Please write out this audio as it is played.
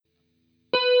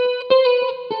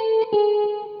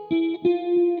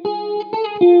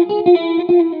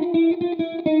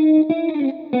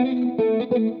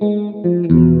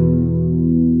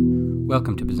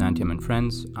Welcome to Byzantium and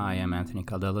Friends. I am Anthony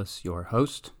Kaldelis, your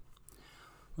host.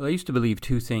 Well, I used to believe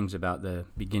two things about the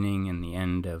beginning and the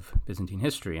end of Byzantine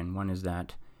history, and one is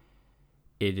that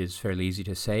it is fairly easy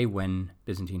to say when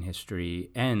Byzantine history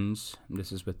ends.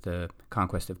 This is with the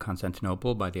conquest of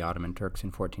Constantinople by the Ottoman Turks in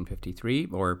 1453,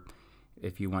 or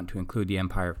if you want to include the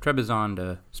Empire of Trebizond,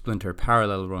 a splinter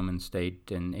parallel Roman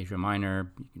state in Asia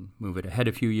Minor, you can move it ahead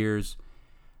a few years,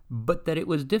 but that it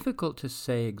was difficult to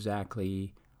say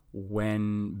exactly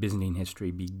when Byzantine history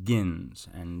begins,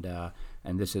 and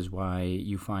this is why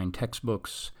you find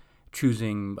textbooks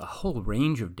choosing a whole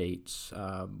range of dates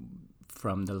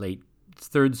from the late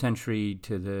 3rd century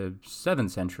to the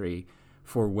 7th century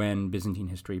for when Byzantine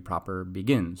history proper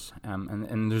begins.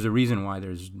 And there's a reason why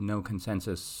there's no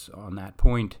consensus on that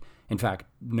point. In fact,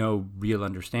 no real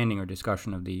understanding or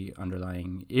discussion of the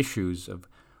underlying issues of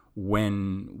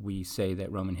when we say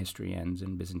that Roman history ends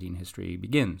and Byzantine history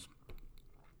begins.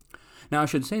 Now, I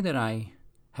should say that I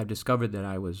have discovered that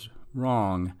I was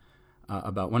wrong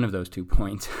about one of those 2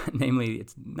 points. Namely,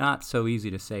 it's not so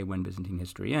easy to say when Byzantine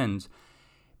history ends,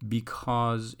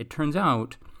 because it turns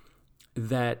out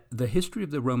that the history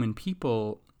of the Roman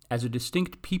people as a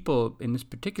distinct people, in this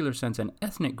particular sense, an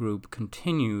ethnic group,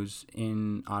 continues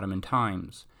in Ottoman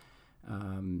times.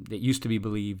 It used to be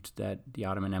believed that the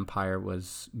Ottoman Empire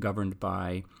was governed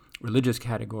by religious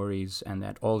categories and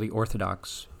that all the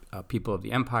Orthodox people of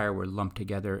the empire were lumped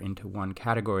together into one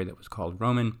category that was called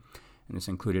Roman, and this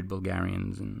included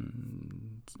Bulgarians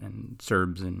and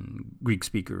Serbs and Greek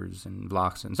speakers and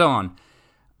Vlachs and so on.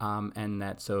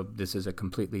 So this is a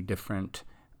completely different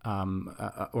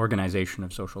organization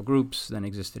of social groups than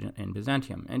existed in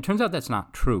Byzantium. And it turns out that's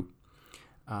not true.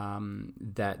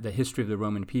 That the history of the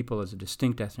Roman people as a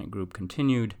distinct ethnic group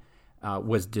continued,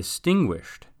 was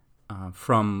distinguished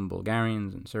from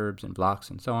Bulgarians and Serbs and Vlachs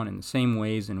and so on in the same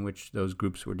ways in which those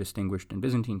groups were distinguished in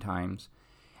Byzantine times.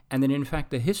 And that in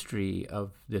fact the history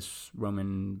of this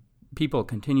Roman people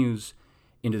continues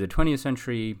into the 20th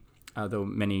century, though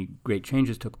many great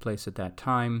changes took place at that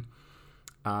time,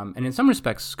 and in some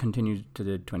respects continued to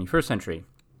the 21st century.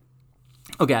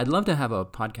 Okay, I'd love to have a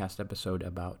podcast episode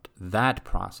about that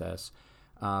process,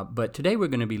 but today we're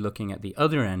going to be looking at the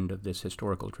other end of this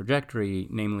historical trajectory,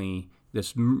 namely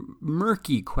this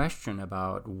murky question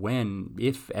about when,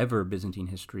 if ever, Byzantine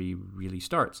history really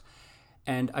starts.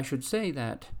 And I should say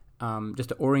that, just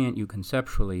to orient you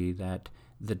conceptually, that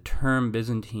the term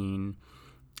Byzantine,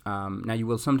 now you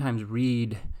will sometimes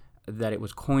read that it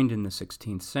was coined in the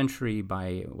 16th century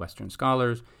by Western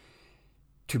scholars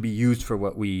to be used for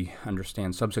what we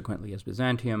understand subsequently as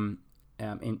Byzantium.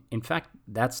 In fact,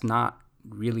 that's not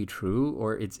really true,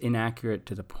 or it's inaccurate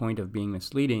to the point of being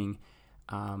misleading.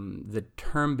 The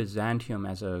term Byzantium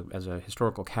as a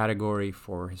historical category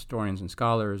for historians and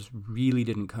scholars really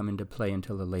didn't come into play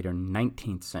until the later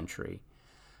 19th century.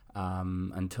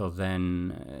 Until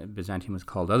then, Byzantium was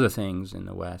called other things in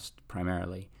the West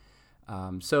primarily.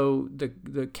 So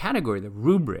the category, the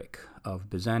rubric of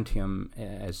Byzantium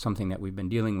as something that we've been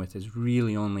dealing with is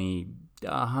really only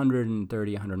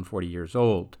 130, 140 years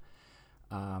old.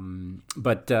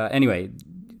 Anyway,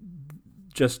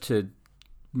 just to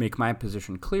make my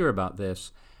position clear about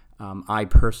this, I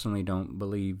personally don't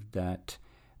believe that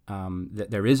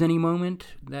there is any moment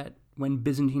that when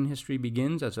Byzantine history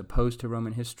begins as opposed to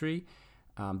Roman history.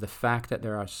 The fact that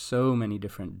there are so many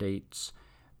different dates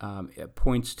it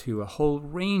points to a whole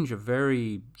range of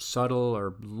very subtle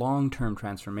or long-term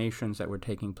transformations that were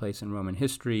taking place in Roman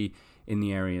history in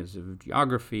the areas of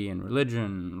geography and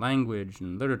religion, language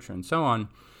and literature and so on.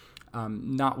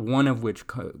 Not one of which,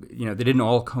 they didn't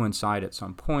all coincide at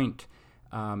some point.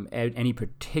 Any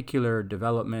particular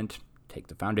development, take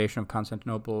the foundation of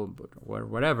Constantinople or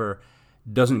whatever,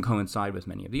 doesn't coincide with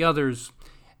many of the others.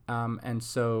 And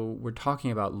so we're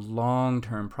talking about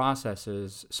long-term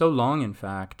processes, so long, in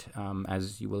fact,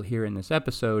 as you will hear in this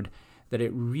episode, that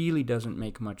it really doesn't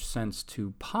make much sense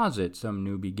to posit some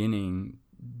new beginning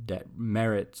that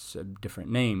merits a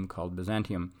different name called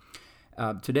Byzantium.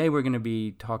 Today we're going to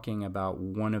be talking about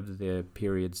one of the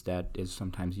periods that is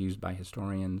sometimes used by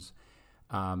historians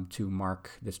to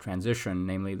mark this transition,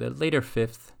 namely the later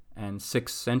 5th and 6th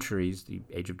centuries, the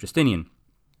age of Justinian.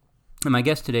 And my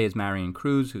guest today is Marian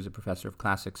Cruz, who's a professor of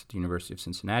classics at the University of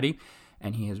Cincinnati,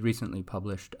 and he has recently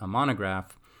published a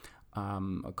monograph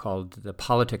called The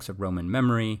Politics of Roman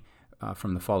Memory,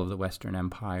 from the fall of the Western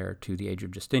Empire to the age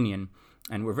of Justinian.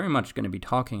 And we're very much going to be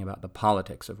talking about the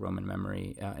politics of Roman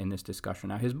memory in this discussion.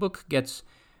 Now, his book gets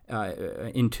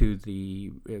into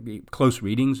the close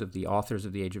readings of the authors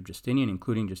of the Age of Justinian,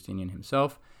 including Justinian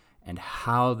himself, and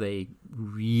how they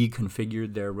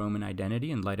reconfigured their Roman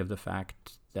identity in light of the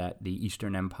fact that the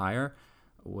Eastern Empire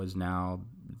was now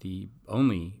the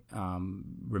only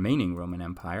remaining Roman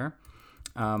Empire.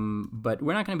 But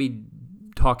we're not going to be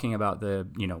talking about the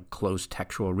close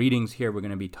textual readings here. We're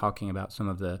going to be talking about some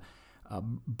of the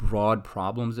broad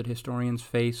problems that historians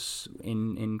face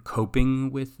in coping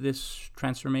with this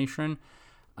transformation.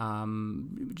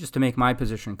 Just to make my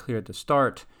position clear at the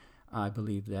start, I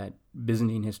believe that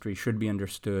Byzantine history should be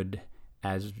understood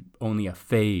as only a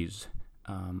phase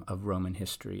of Roman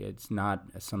history. It's not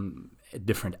some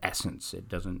different essence. It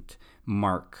doesn't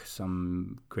mark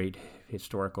some great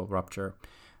historical rupture.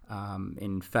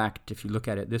 In fact, if you look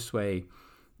at it this way,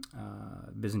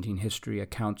 Byzantine history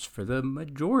accounts for the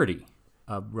majority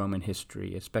of Roman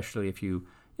history, especially if you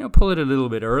pull it a little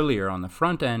bit earlier on the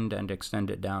front end and extend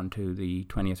it down to the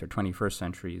 20th or 21st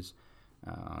centuries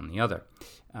on the other.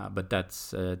 But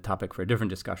that's a topic for a different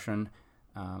discussion.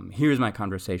 Here's my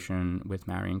conversation with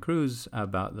Marian Cruz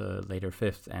about the later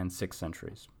 5th and 6th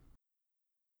centuries.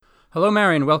 Hello,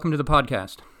 Marian. Welcome to the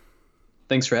podcast.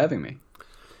 Thanks for having me.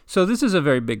 So this is a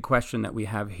very big question that we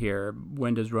have here.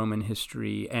 When does Roman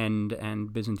history end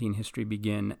and Byzantine history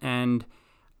begin? And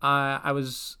I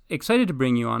was excited to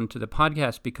bring you on to the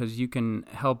podcast because you can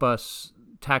help us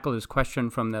tackle this question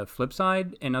from the flip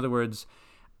side. In other words,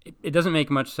 it doesn't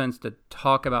make much sense to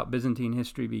talk about Byzantine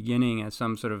history beginning as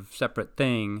some sort of separate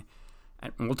thing,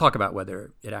 and we'll talk about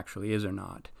whether it actually is or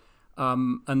not,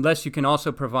 unless you can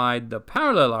also provide the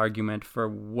parallel argument for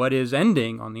what is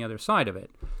ending on the other side of it.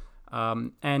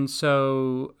 And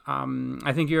so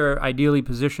I think you're ideally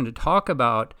positioned to talk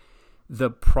about the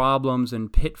problems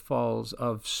and pitfalls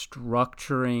of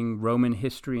structuring Roman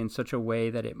history in such a way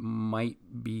that it might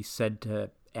be said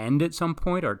to end at some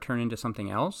point or turn into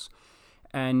something else.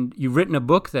 And you've written a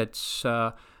book that's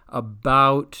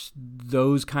about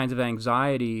those kinds of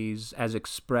anxieties as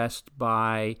expressed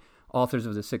by authors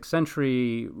of the 6th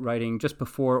century, writing just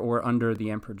before or under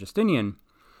the Emperor Justinian.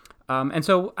 And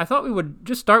so I thought we would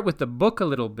just start with the book a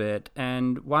little bit.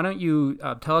 And why don't you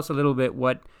tell us a little bit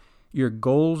what your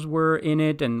goals were in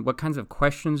it and what kinds of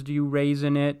questions do you raise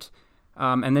in it?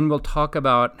 And then we'll talk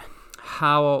about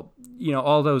how,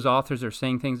 all those authors are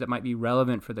saying things that might be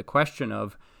relevant for the question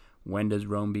of when does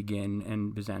Rome begin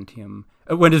and Byzantium?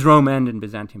 When does Rome end and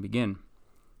Byzantium begin?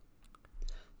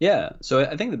 Yeah, so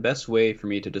I think the best way for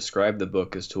me to describe the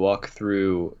book is to walk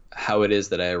through how it is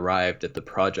that I arrived at the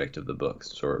project of the book,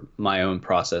 sort of my own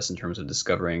process in terms of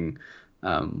discovering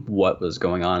what was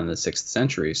going on in the 6th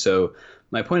century. So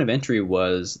my point of entry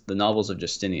was the novels of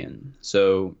Justinian.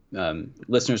 So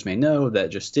listeners may know that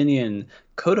Justinian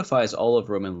codifies all of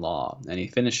Roman law, and he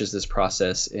finishes this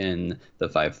process in the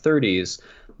 530s.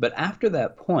 But after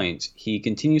that point, he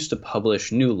continues to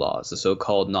publish new laws, the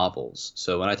so-called novels.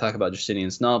 So when I talk about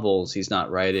Justinian's novels, he's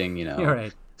not writing,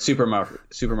 right.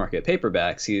 supermarket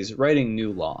paperbacks. He's writing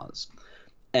new laws.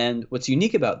 And what's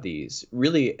unique about these,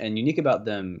 really, and unique about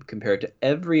them compared to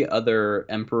every other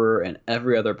emperor and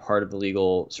every other part of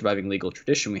the surviving legal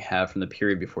tradition we have from the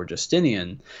period before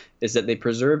Justinian, is that they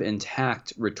preserve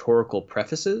intact rhetorical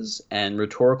prefaces and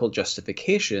rhetorical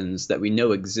justifications that we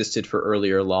know existed for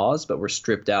earlier laws, but were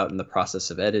stripped out in the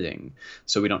process of editing.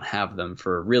 So we don't have them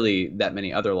for really that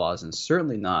many other laws, and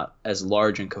certainly not as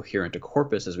large and coherent a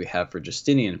corpus as we have for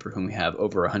Justinian, for whom we have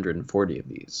over 140 of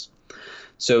these.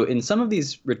 So in some of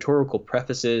these rhetorical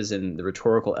prefaces and the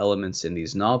rhetorical elements in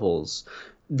these novels,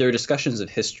 there are discussions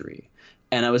of history.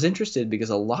 And I was interested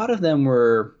because a lot of them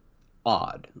were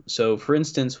odd. So for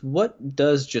instance, what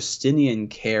does Justinian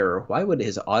care? Why would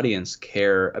his audience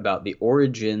care about the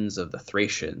origins of the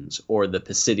Thracians or the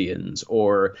Pisidians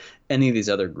or any of these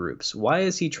other groups? Why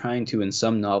is he trying to, in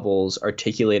some novels,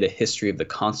 articulate a history of the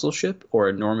consulship or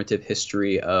a normative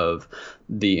history of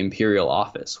the imperial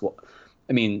office? Well,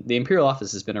 the imperial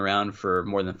office has been around for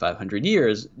more than 500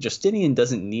 years. Justinian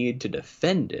doesn't need to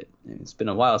defend it. It's been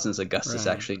a while since Augustus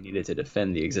actually needed to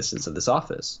defend the existence of this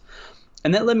office.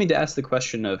 And that led me to ask the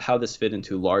question of how this fit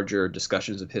into larger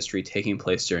discussions of history taking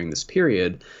place during this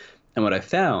period. And what I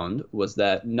found was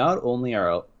that not only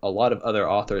are a lot of other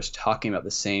authors talking about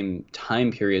the same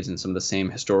time periods and some of the same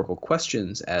historical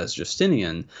questions as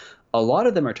Justinian, a lot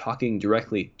of them are talking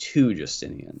directly to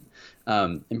Justinian.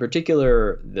 In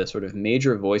particular, the sort of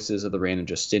major voices of the reign of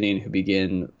Justinian who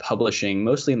begin publishing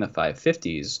mostly in the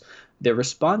 550s, they're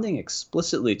responding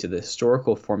explicitly to the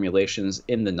historical formulations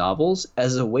in the novels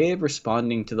as a way of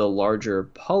responding to the larger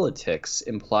politics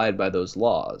implied by those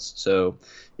laws. So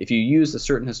if you use a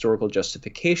certain historical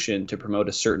justification to promote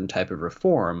a certain type of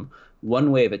reform,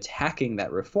 one way of attacking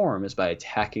that reform is by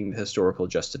attacking the historical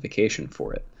justification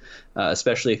for it,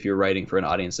 especially if you're writing for an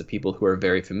audience of people who are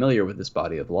very familiar with this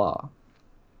body of law.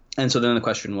 And so then the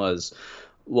question was,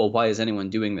 well, why is anyone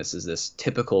doing this? Is this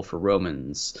typical for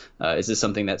Romans? Is this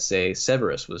something that, say,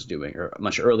 Severus was doing, or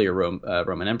much earlier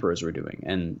Roman emperors were doing?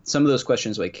 And some of those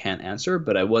questions I can't answer,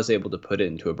 but I was able to put it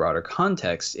into a broader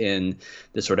context in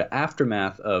the sort of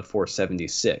aftermath of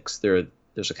 476.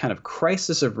 There's a kind of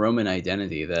crisis of Roman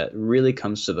identity that really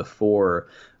comes to the fore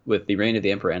with the reign of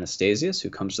the Emperor Anastasius, who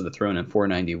comes to the throne in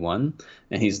 491,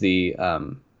 and he's the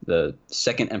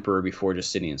second emperor before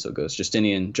Justinian. So it goes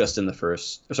Justinian, Justin the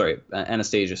First,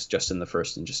 Anastasius, Justin the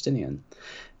First, and Justinian.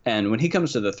 And when he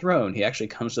comes to the throne, he actually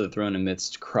comes to the throne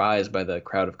amidst cries by the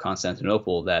crowd of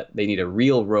Constantinople that they need a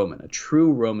real Roman, a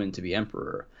true Roman to be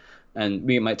emperor. And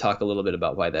we might talk a little bit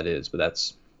about why that is, but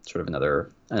that's sort of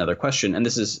another question. And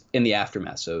this is in the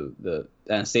aftermath. So the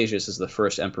Anastasius is the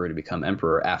first emperor to become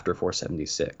emperor after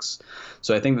 476.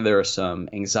 So I think that there are some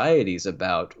anxieties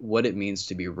about what it means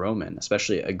to be Roman,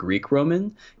 especially a Greek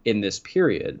Roman in this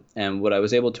period. And what I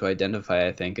was able to identify,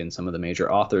 I think, in some of the major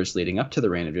authors leading up to the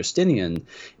reign of Justinian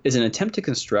is an attempt to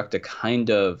construct a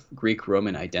kind of Greek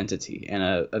Roman identity and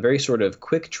a very sort of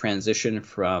quick transition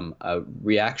from a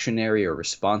reactionary or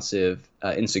responsive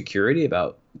insecurity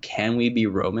about, can we be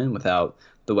Roman without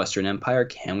the Western Empire?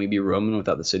 Can we be Roman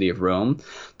without the city of Rome?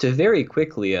 To very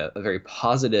quickly a very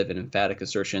positive and emphatic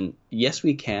assertion, yes,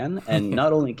 we can. And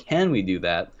not only can we do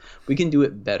that, we can do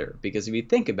it better. Because if you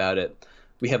think about it,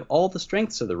 we have all the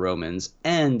strengths of the Romans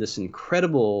and this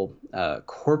incredible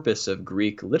corpus of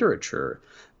Greek literature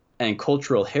and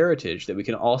cultural heritage that we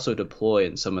can also deploy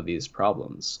in some of these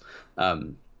problems.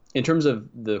 In terms of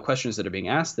the questions that are being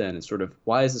asked then, it's sort of,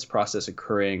 why is this process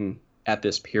occurring at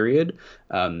this period?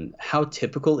 How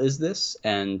typical is this?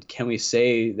 And can we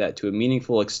say that to a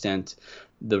meaningful extent,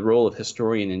 the role of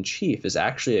historian-in-chief is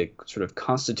actually a sort of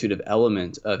constitutive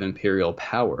element of imperial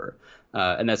power?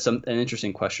 And that's an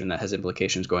interesting question that has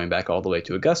implications going back all the way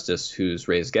to Augustus, whose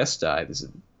Res Gestae, this is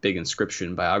a big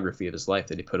inscription biography of his life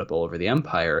that he put up all over the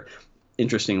empire,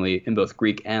 interestingly, in both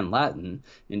Greek and Latin,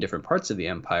 in different parts of the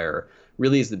empire,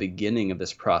 really is the beginning of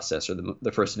this process, or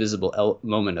the first visible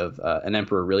moment of an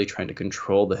emperor really trying to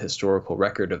control the historical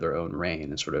record of their own reign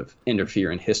and sort of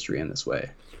interfere in history in this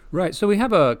way. Right. So we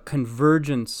have a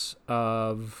convergence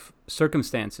of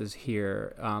circumstances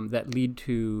here that lead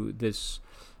to this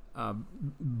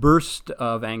burst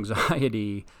of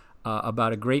anxiety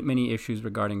about a great many issues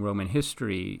regarding Roman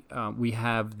history. We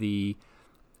have the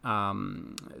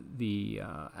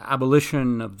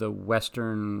abolition of the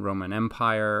Western Roman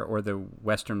Empire, or the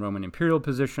Western Roman imperial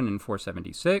position, in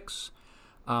 476.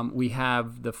 We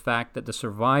have the fact that the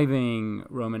surviving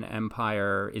Roman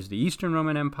Empire is the Eastern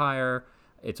Roman Empire.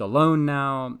 It's alone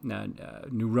now.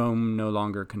 New Rome no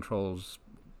longer controls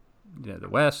the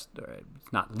West.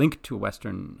 It's not linked to a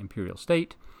Western imperial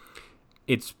state.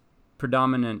 Its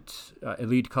predominant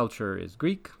elite culture is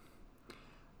Greek.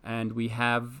 And we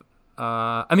have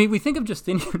we think of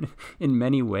Justinian in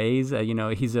many ways.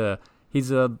 He's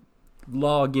a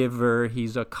lawgiver,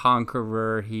 he's a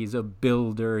conqueror, he's a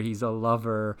builder, he's a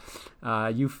lover.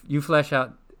 You flesh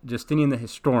out Justinian the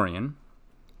historian.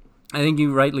 I think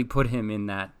you rightly put him in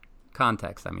that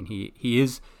context. I mean, he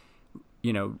is,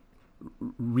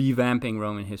 revamping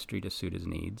Roman history to suit his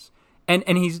needs.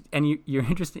 You're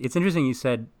interested. It's interesting you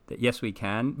said that yes we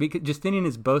can, because Justinian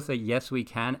is both a yes we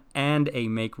can and a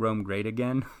make Rome great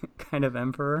again kind of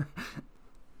emperor.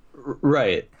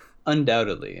 Right,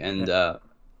 undoubtedly, and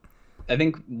I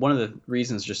think one of the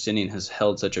reasons Justinian has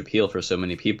held such appeal for so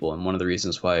many people, and one of the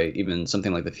reasons why even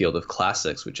something like the field of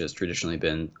classics, which has traditionally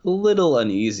been a little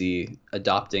uneasy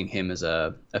adopting him as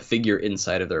a figure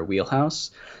inside of their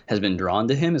wheelhouse, has been drawn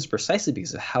to him, is precisely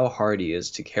because of how hard he is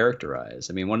to characterize.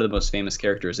 I mean, one of the most famous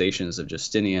characterizations of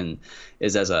Justinian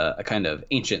is as a kind of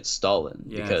ancient Stalin,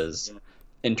 because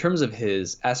in terms of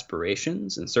his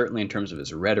aspirations, and certainly in terms of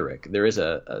his rhetoric, there is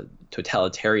a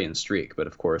totalitarian streak, but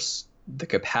of course the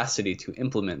capacity to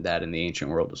implement that in the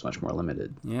ancient world was much more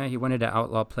limited. Yeah, he wanted to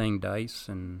outlaw playing dice.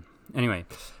 And anyway,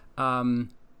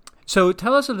 so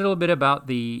tell us a little bit about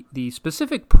the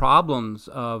specific problems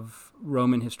of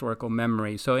Roman historical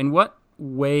memory. So in what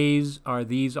ways are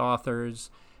these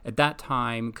authors at that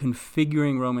time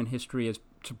configuring Roman history as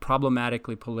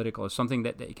problematically political, as something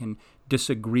that they can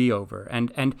disagree over?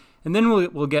 And then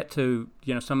we'll get to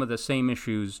some of the same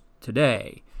issues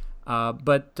today.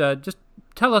 But just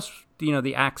tell us,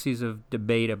 the axes of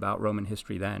debate about Roman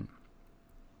history then.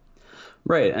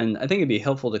 Right, and I think it'd be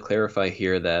helpful to clarify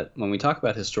here that when we talk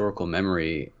about historical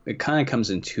memory, it kind of comes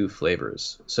in two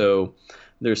flavors. So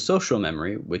There's social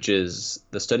memory, which is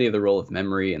the study of the role of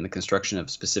memory in the construction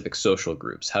of specific social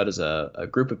groups. How does a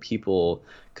group of people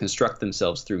construct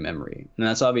themselves through memory? And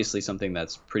that's obviously something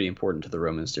that's pretty important to the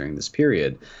Romans during this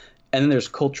period. And then there's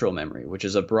cultural memory, which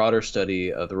is a broader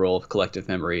study of the role of collective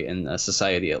memory in a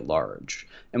society at large.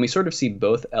 And we sort of see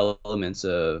both elements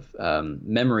of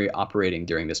memory operating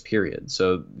during this period.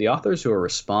 So the authors who are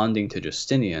responding to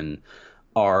Justinian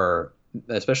are,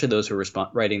 especially those who are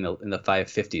writing in the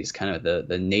 550s, kind of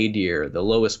the nadir, the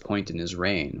lowest point in his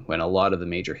reign, when a lot of the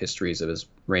major histories of his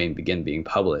reign begin being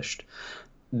published.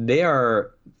 They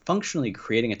are functionally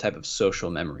creating a type of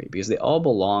social memory because they all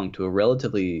belong to a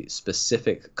relatively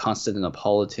specific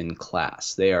Constantinopolitan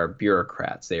class. They are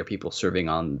bureaucrats. They are people serving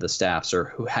on the staffs or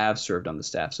who have served on the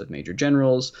staffs of major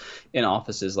generals in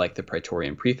offices like the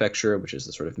Praetorian Prefecture, which is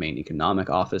the sort of main economic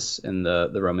office in the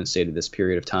Roman state at this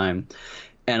period of time.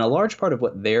 And a large part of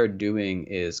what they're doing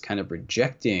is kind of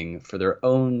rejecting for their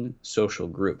own social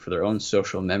group, for their own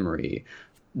social memory,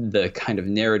 the kind of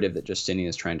narrative that Justinian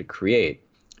is trying to create,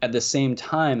 at the same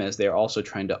time as they're also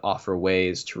trying to offer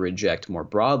ways to reject more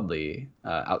broadly,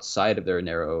 outside of their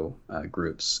narrow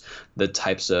groups, the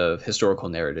types of historical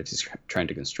narratives he's trying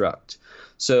to construct.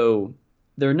 So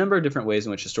there are a number of different ways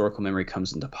in which historical memory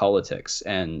comes into politics,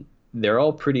 and they're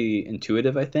all pretty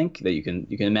intuitive, I think, that you can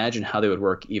imagine how they would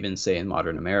work even, say, in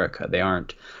modern America.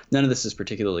 None of this is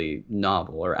particularly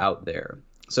novel or out there.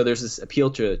 So there's this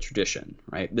appeal to tradition,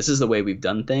 right? This is the way we've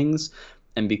done things.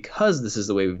 And because this is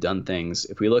the way we've done things,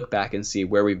 if we look back and see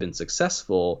where we've been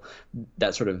successful,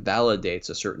 that sort of validates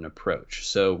a certain approach.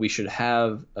 So we should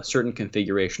have a certain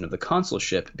configuration of the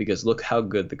consulship because look how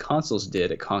good the consuls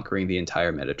did at conquering the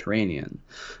entire Mediterranean.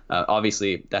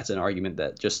 Obviously, that's an argument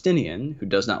that Justinian, who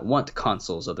does not want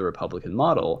consuls of the Republican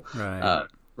model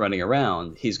running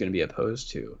around, he's going to be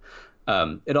opposed to.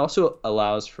 It also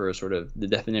allows for sort of the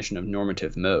definition of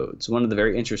normative modes. One of the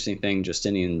very interesting things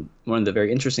Justinian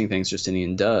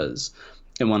does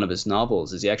in one of his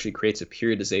novels is he actually creates a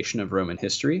periodization of Roman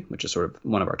history, which is sort of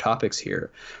one of our topics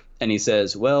here. And he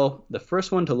says, well, the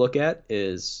first one to look at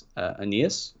is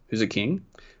Aeneas, who's a king.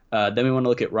 Then we want to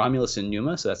look at Romulus and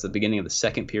Numa, so that's the beginning of the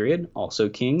second period, also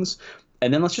kings.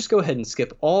 And then let's just go ahead and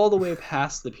skip all the way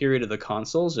past the period of the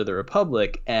consuls or the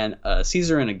Republic and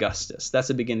Caesar and Augustus. That's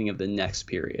the beginning of the next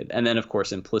period. And then, of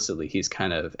course, implicitly, he's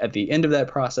kind of at the end of that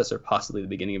process or possibly the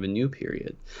beginning of a new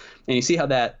period. And you see how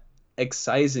that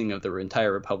excising of the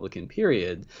entire Republican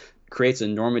period creates a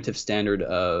normative standard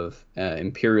of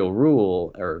imperial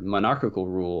rule or monarchical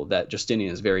rule that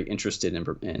Justinian is very interested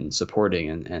in supporting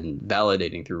and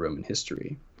validating through Roman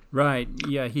history. Right.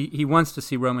 Yeah. He wants to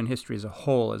see Roman history as a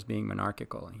whole as being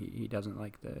monarchical. He doesn't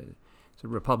like the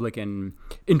Republican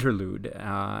interlude,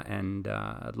 and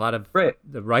a lot of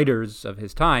the writers of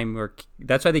his time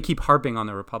that's why they keep harping on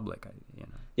the Republic.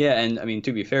 Yeah, and I mean,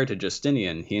 to be fair to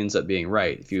Justinian, he ends up being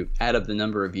right. If you add up the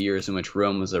number of years in which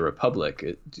Rome was a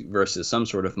republic versus some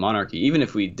sort of monarchy, even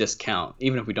if we don't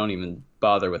even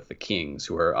bother with the kings,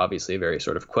 who are obviously a very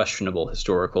sort of questionable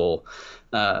historical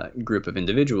group of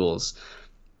individuals.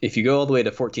 If you go all the way to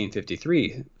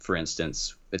 1453, for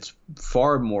instance, it's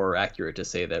far more accurate to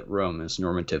say that Rome is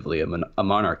normatively a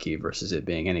monarchy versus it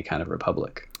being any kind of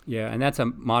republic. Yeah, and that's a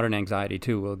modern anxiety,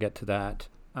 too. We'll get to that.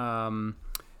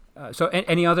 So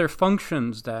any other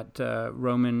functions that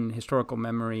Roman historical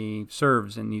memory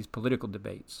serves in these political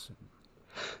debates?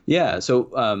 Yeah,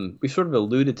 so we sort of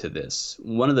alluded to this.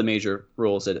 One of the major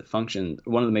roles that it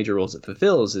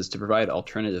fulfills is to provide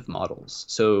alternative models.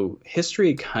 So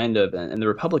history kind of, and the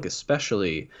Republic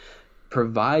especially,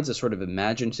 provides a sort of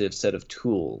imaginative set of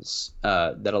tools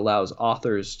that allows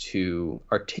authors to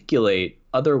articulate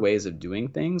other ways of doing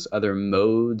things, other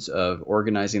modes of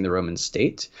organizing the Roman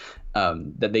state,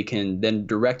 that they can then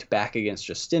direct back against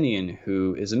Justinian,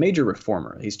 who is a major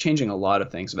reformer. He's changing a lot of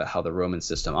things about how the Roman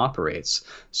system operates.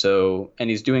 And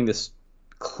he's doing this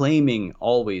claiming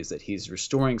always that he's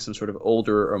restoring some sort of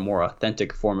older or more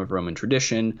authentic form of Roman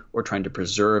tradition or trying to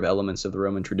preserve elements of the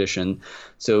Roman tradition.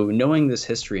 So knowing this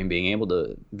history and being able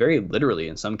to very literally,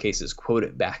 in some cases, quote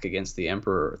it back against the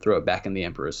emperor or throw it back in the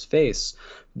emperor's face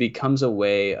becomes a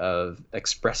way of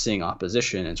expressing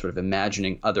opposition and sort of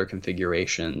imagining other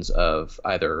configurations of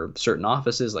either certain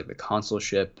offices like the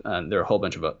consulship, there are a whole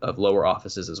bunch of lower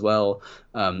offices as well,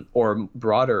 or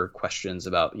broader questions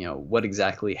about, what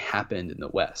exactly happened in the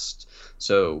West.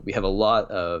 So we have a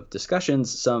lot of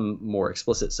discussions, some more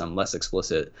explicit, some less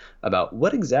explicit, about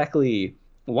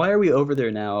why are we over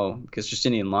there now? Because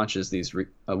Justinian launches these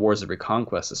wars of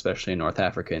reconquest, especially in North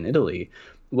Africa and Italy.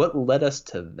 What led us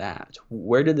to that?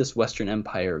 Where did this Western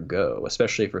Empire go,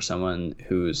 especially for someone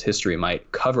whose history might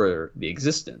cover the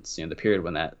existence, the period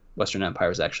when that Western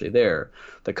Empire is actually there,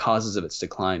 the causes of its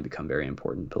decline become very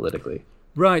important politically.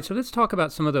 Right. So let's talk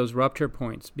about some of those rupture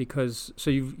points, because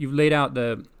you've laid out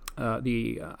the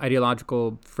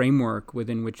ideological framework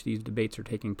within which these debates are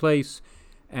taking place,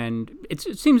 and it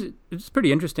seems it's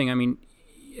pretty interesting. I mean,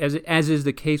 as is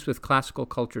the case with classical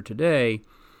culture today,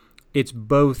 it's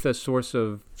both a source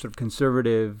of sort of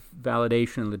conservative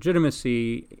validation and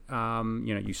legitimacy.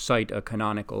 You cite a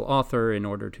canonical author in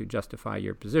order to justify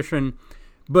your position,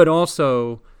 but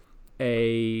also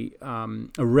a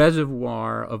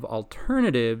reservoir of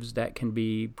alternatives that can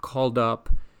be called up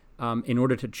in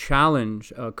order to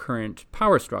challenge a current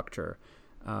power structure.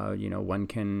 One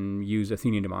can use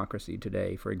Athenian democracy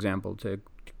today, for example, to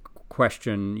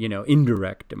question,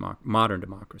 indirect modern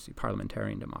democracy,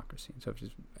 parliamentarian democracy. So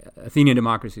Athenian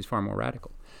democracy is far more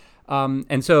radical.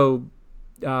 It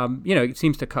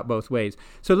seems to cut both ways.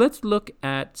 So let's look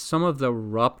at some of the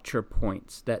rupture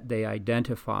points that they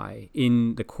identify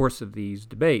in the course of these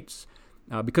debates,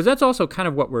 because that's also kind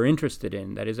of what we're interested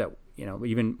in. That is that,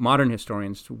 even modern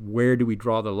historians, where do we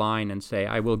draw the line and say,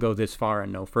 I will go this far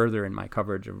and no further in my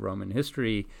coverage of Roman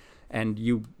history, and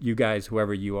you guys,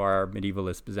 whoever you are,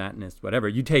 medievalists, Byzantinists, whatever,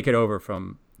 you take it over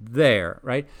from there,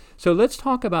 right? So let's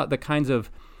talk about the kinds of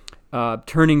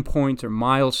turning points or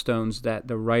milestones that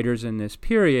the writers in this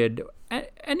period,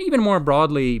 and even more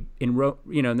broadly in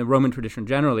the Roman tradition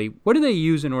generally, what do they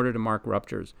use in order to mark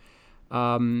ruptures?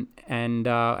 And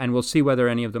we'll see whether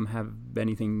any of them have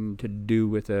anything to do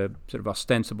with a sort of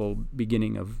ostensible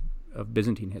beginning of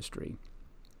Byzantine history.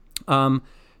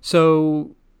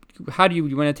 So how do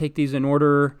you want to take these in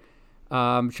order?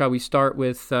 Shall we start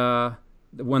with the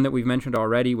one that we've mentioned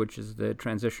already, which is the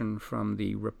transition from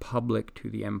the Republic to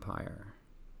the Empire?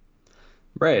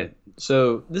 Right.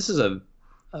 So this is a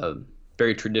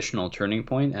very traditional turning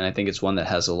point, and I think it's one that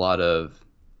has a lot of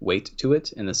weight to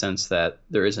it in the sense that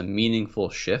there is a meaningful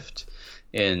shift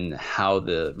in how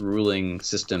the ruling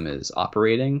system is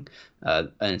operating,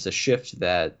 and it's a shift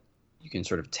that you can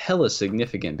sort of tell is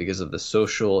significant because of the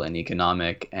social and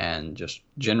economic and just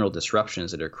general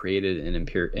disruptions that are created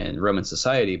in Roman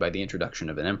society by the introduction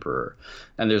of an emperor.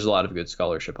 And there's a lot of good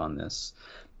scholarship on this.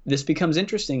 This becomes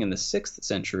interesting in the 6th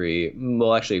century,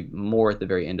 well, actually more at the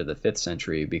very end of the 5th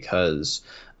century, because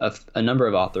of a number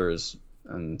of authors,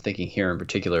 I'm thinking here in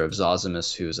particular of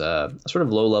Zosimus, who's a sort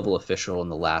of low-level official and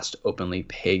the last openly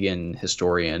pagan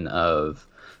historian of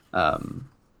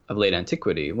late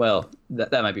antiquity. Well,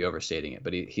 that might be overstating it,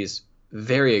 but he's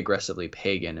very aggressively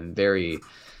pagan and very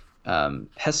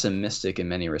pessimistic in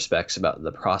many respects about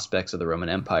the prospects of the Roman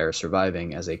Empire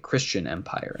surviving as a Christian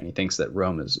empire. And he thinks that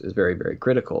Rome is very, very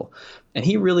critical. And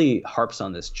he really harps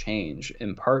on this change,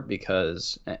 in part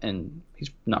because, and he's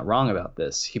not wrong about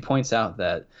this, he points out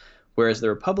that whereas the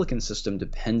Republican system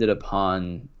depended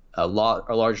upon a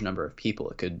large number of people,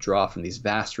 it could draw from these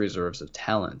vast reserves of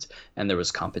talent, and there was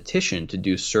competition to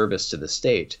do service to the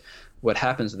state. What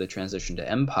happens with the transition to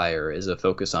empire is a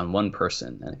focus on one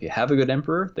person. And if you have a good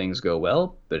emperor, things go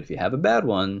well. But if you have a bad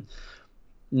one,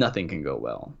 nothing can go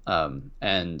well.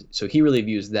 And so he really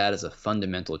views that as a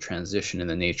fundamental transition in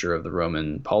the nature of the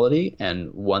Roman polity,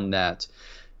 and one that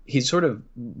he's sort of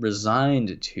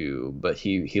resigned to, but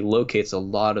he locates a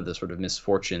lot of the sort of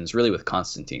misfortunes really with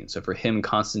Constantine. So for him,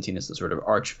 Constantine is the sort of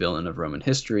arch villain of Roman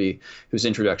history, whose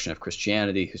introduction of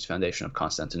Christianity, whose foundation of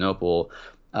Constantinople,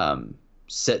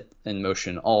 set in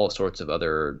motion all sorts of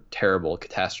other terrible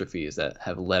catastrophes that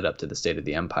have led up to the state of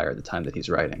the empire at the time that he's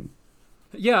writing.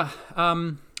 Yeah,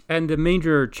 and the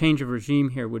major change of regime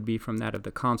here would be from that of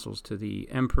the consuls to the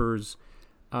emperors.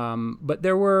 But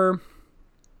there were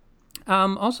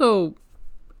also,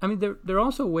 there are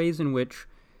also ways in which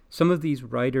some of these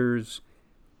writers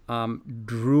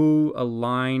drew a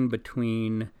line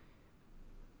between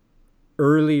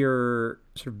earlier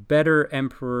sort of better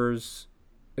emperors,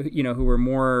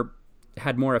 who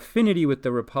had more affinity with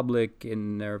the Republic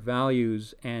in their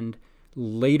values, and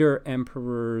later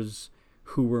emperors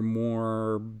who were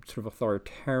more sort of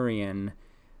authoritarian.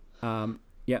 Right,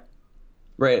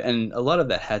 and a lot of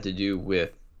that had to do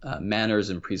with manners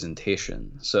and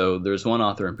presentation. So there's one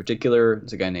author in particular,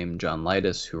 it's a guy named John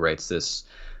Leitus, who writes this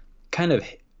kind of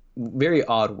very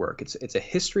odd work. It's a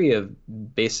history of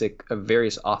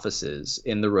various offices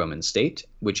in the Roman state,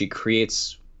 which he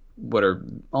creates what are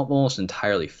almost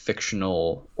entirely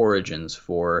fictional origins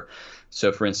for.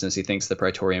 So, for instance, he thinks the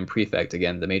Praetorian Prefect,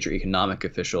 again, the major economic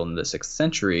official in the 6th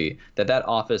century, that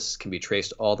office can be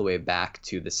traced all the way back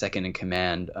to the second in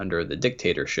command under the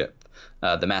dictatorship,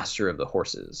 the master of the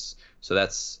horses. So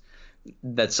that's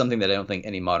that's something that I don't think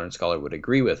any modern scholar would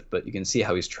agree with, but you can see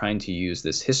how he's trying to use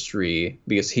this history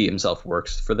because he himself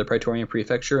works for the Praetorian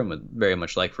Prefecture and would very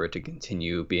much like for it to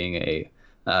continue being a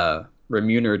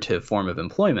remunerative form of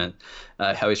employment,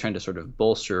 how he's trying to sort of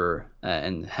bolster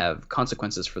and have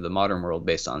consequences for the modern world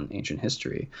based on ancient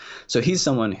history. So he's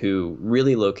someone who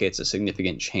really locates a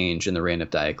significant change in the reign of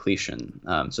Diocletian.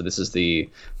 So this is the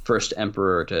first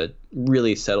emperor to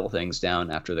really settle things down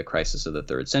after the crisis of the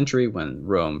 3rd century, when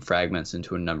Rome fragments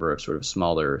into a number of sort of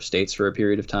smaller states for a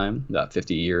period of time, about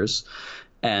 50 years.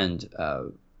 And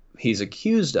he's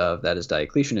accused of, that is,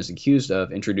 Diocletian is accused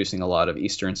of introducing a lot of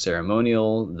Eastern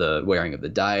ceremonial, the wearing of the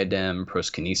diadem,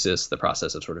 proskynesis, the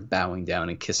process of sort of bowing down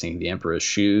and kissing the emperor's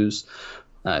shoes.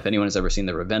 If anyone has ever seen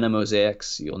the Ravenna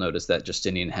mosaics, you'll notice that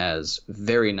Justinian has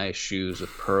very nice shoes with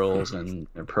pearls and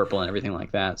purple and everything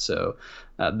like that. So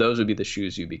those would be the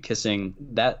shoes you'd be kissing.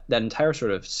 That entire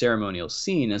sort of ceremonial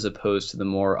scene, as opposed to the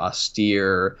more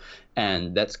austere,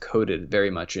 and that's coded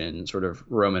very much in sort of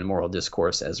Roman moral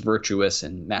discourse as virtuous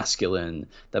and masculine,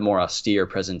 the more austere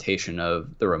presentation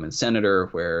of the Roman senator,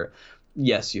 where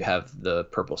yes, you have the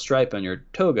purple stripe on your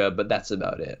toga, but that's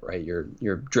about it, right?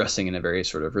 You're dressing in a very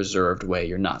sort of reserved way.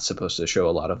 You're not supposed to show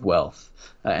a lot of wealth.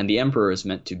 And the emperor is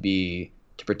meant to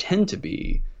pretend to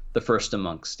be the first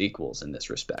amongst equals in this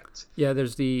respect. Yeah,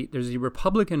 there's the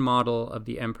Republican model of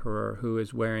the emperor who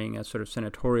is wearing a sort of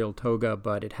senatorial toga,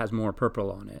 but it has more purple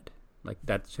on it. Like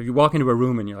that. So you walk into a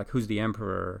room and you're like, who's the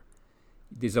emperor?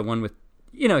 There's the one with,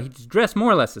 he's dressed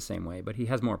more or less the same way, but he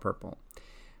has more purple.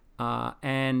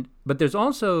 But there's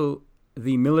also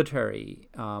the military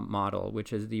model,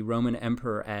 which is the Roman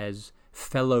emperor as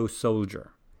fellow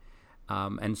soldier.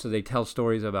 And so they tell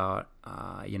stories about,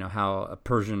 how a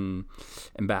Persian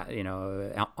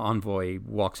envoy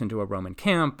walks into a Roman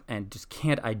camp and just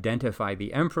can't identify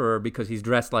the emperor because he's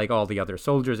dressed like all the other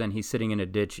soldiers and he's sitting in a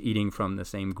ditch eating from the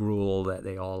same gruel that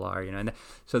they all are. And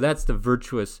so that's the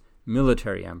virtuous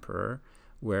military emperor,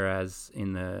 whereas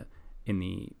in the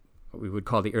what we would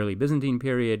call the early Byzantine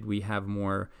period, we have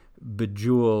more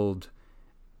bejeweled,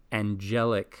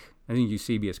 angelic. I think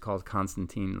Eusebius calls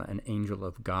Constantine an angel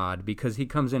of God because he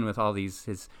comes in with all these,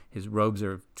 his robes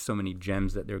are so many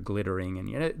gems that they're glittering,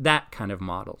 and that kind of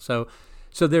model. So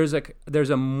there's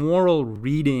a moral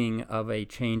reading of a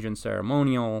change in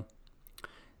ceremonial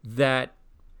that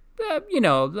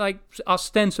like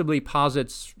ostensibly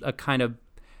posits a kind of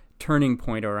turning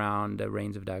point around the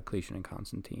reigns of Diocletian and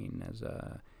Constantine as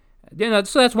a.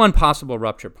 So that's one possible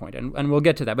rupture point, and we'll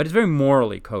get to that. But it's very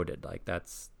morally coded. Like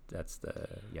that's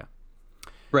yeah.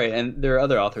 Right, and there are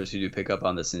other authors who do pick up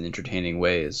on this in entertaining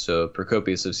ways. So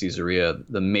Procopius of Caesarea,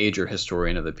 the major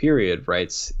historian of the period,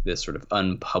 writes this sort of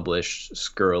unpublished,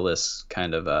 scurrilous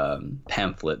kind of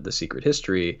pamphlet, The Secret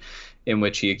History, in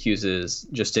which he accuses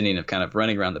Justinian of kind of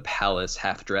running around the palace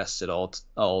half-dressed at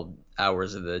all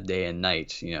hours of the day and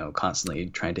night, constantly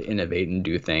trying to innovate and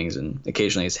do things, and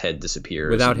occasionally his head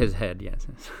disappears. Without his head, yes.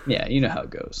 Yeah, you know how it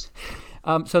goes.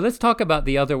 So let's talk about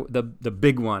the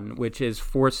big one, which is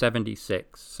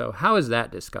 476. So how is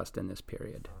that discussed in this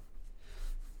period?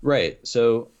 Right.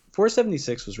 So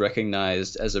 476 was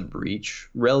recognized as a breach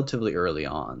relatively early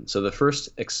on. So the first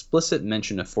explicit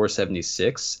mention of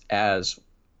 476 as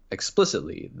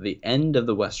explicitly the end of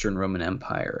the Western Roman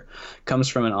Empire comes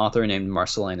from an author named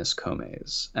Marcellinus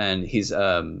Comes. And he's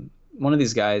one of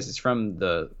these guys is from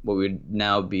what would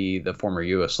now be the former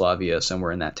Yugoslavia,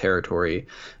 somewhere in that territory.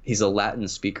 He's a Latin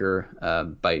speaker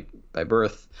by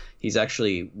birth. He's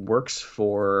actually works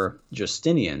for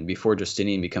Justinian before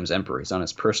Justinian becomes emperor. He's on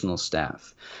his personal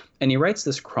staff. And he writes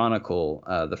this chronicle,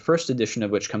 the first edition of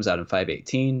which comes out in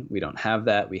 518. We don't have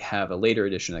that. We have a later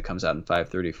edition that comes out in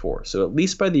 534. So at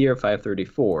least by the year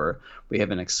 534, we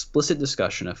have an explicit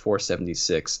discussion of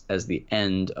 476 as the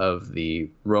end of the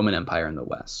Roman Empire in the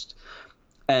West.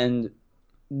 And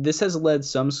this has led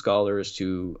some scholars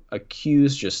to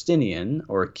accuse Justinian,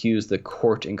 or accuse the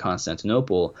court in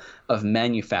Constantinople, of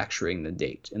manufacturing the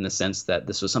date, in the sense that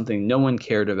this was something no one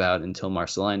cared about until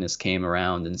Marcellinus came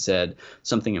around and said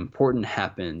something important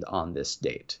happened on this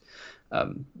date.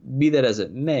 Be that as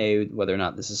it may, whether or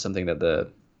not this is something that the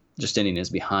Justinian is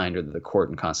behind or that the court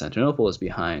in Constantinople is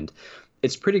behind,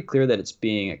 it's pretty clear that it's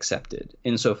being accepted,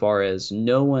 insofar as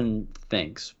no one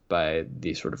thinks by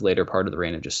the sort of later part of the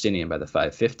reign of Justinian, by the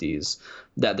 550s,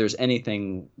 that there's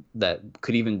anything that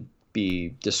could even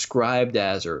be described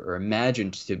as or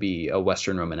imagined to be a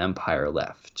Western Roman Empire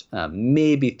left.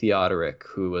 Maybe Theodoric,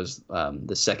 who was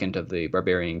the second of the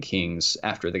barbarian kings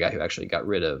after the guy who actually got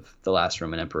rid of the last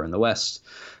Roman emperor in the West.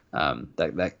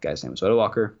 That guy's name was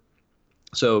Odoacer.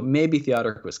 So maybe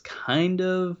Theodoric was kind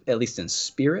of, at least in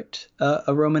spirit,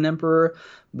 a Roman emperor,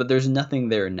 but there's nothing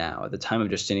there now. At the time of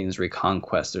Justinian's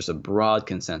reconquest, there's a broad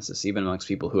consensus, even amongst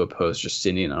people who oppose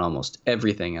Justinian on almost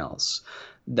everything else,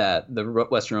 that the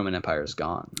Western Roman Empire is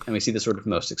gone. And we see this sort of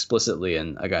most explicitly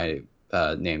in a guy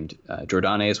named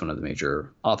Jordanes, one of the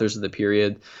major authors of the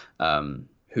period,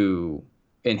 who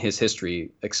in his history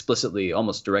explicitly,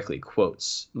 almost directly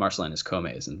quotes Marcellinus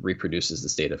Comes and reproduces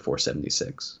this date of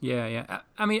 476. Yeah.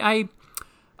 I mean,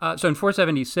 so in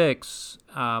 476,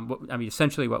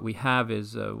 essentially what we have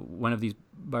is one of these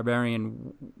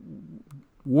barbarian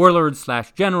warlords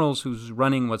 / generals who's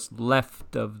running what's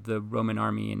left of the Roman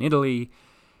army in Italy,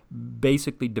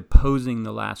 basically deposing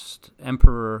the last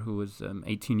emperor, who was an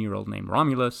 18-year-old named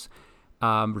Romulus,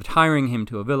 retiring him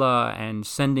to a villa and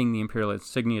sending the imperial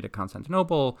insignia to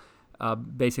Constantinople,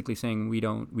 basically saying we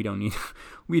don't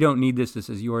need this. This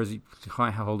is yours.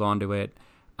 Hold on to it.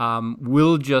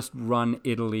 We'll just run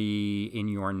Italy in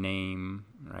your name,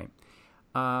 right?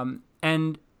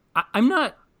 And I'm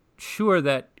not sure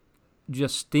that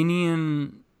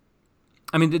Justinian.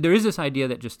 I mean, there is this idea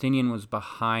that Justinian was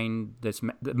behind this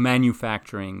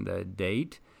manufacturing the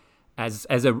date as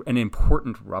an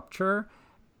important rupture.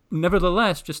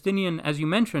 Nevertheless, Justinian, as you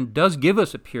mentioned, does give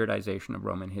us a periodization of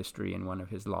Roman history in one of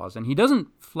his laws, and he doesn't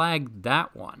flag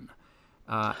that one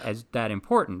as that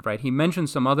important, right? He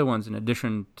mentions some other ones in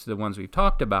addition to the ones we've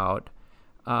talked about.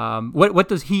 What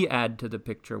does he add to the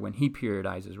picture when he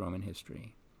periodizes Roman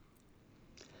history?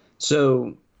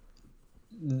 So,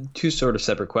 two sort of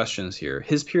separate questions here.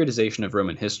 His periodization of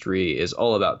Roman history is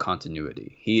all about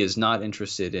continuity. He is not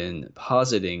interested in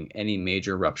positing any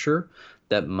major rupture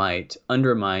that might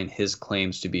undermine his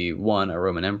claims to be, one, a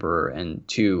Roman emperor, and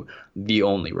two, the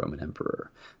only Roman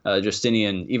emperor.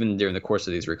 Justinian, even during the course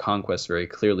of these reconquests, very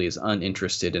clearly is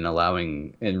uninterested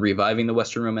in reviving the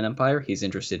Western Roman Empire. He's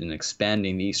interested in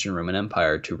expanding the Eastern Roman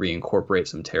Empire to reincorporate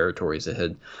some territories that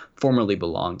had formerly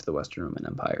belonged to the Western Roman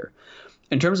Empire.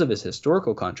 In terms of his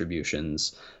historical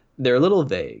contributions, they're a little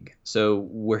vague. So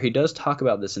where he does talk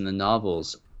about this in the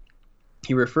novels,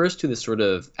 he refers to this sort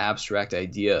of abstract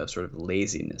idea of sort of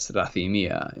laziness,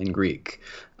 rathemia in Greek,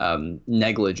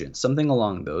 negligence, something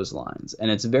along those lines. And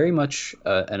it's very much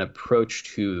an approach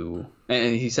to,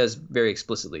 and he says very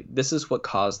explicitly, this is what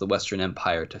caused the Western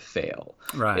Empire to fail,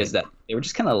 right? Is that they were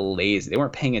just kind of lazy. They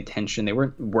weren't paying attention. They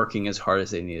weren't working as hard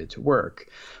as they needed to work.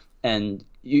 And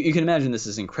you can imagine this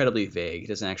is incredibly vague. It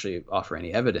doesn't actually offer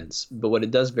any evidence. But what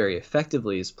it does very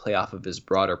effectively is play off of his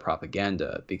broader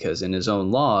propaganda, because in his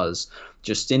own laws,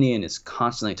 Justinian is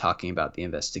constantly talking about the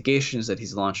investigations that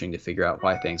he's launching to figure out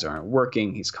why things aren't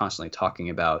working. He's constantly talking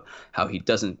about how he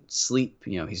doesn't sleep.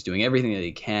 He's doing everything that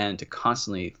he can to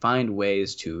constantly find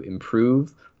ways to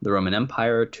improve the Roman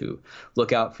Empire, to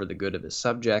look out for the good of his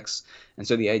subjects. And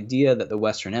so the idea that the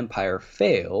Western Empire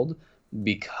failed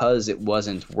because it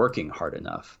wasn't working hard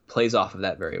enough plays off of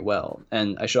that very well.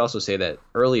 And I should also say that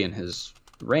early in his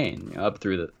reign, up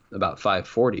through about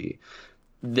 540,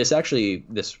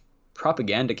 this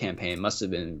propaganda campaign must have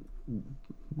been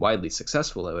widely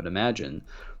successful, I would imagine,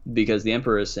 because the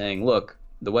emperor is saying, look,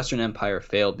 the Western Empire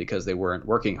failed because they weren't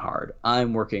working hard.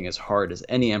 I'm working as hard as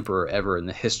any emperor ever in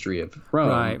the history of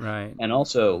Rome. Right. And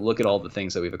also look at all the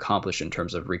things that we've accomplished in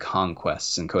terms of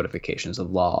reconquests and codifications of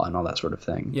law and all that sort of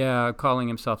thing. Yeah, calling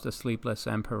himself the sleepless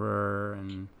emperor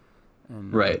and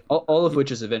right. All of which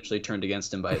is eventually turned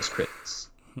against him by his critics.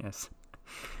 Yes.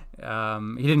 He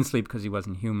didn't sleep because he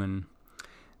wasn't human.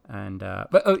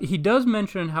 But he does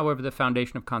mention, however, the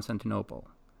foundation of Constantinople.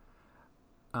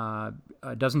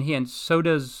 Doesn't he? And so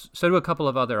do a couple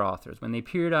of other authors. When they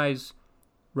periodize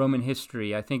Roman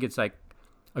history, I think it's like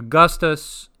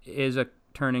Augustus is a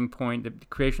turning point, the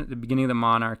creation at the beginning of the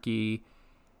monarchy,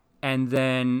 and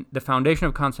then the foundation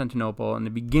of Constantinople and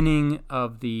the beginning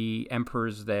of the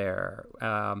emperors there.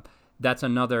 That's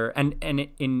another. And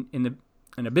in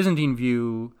a Byzantine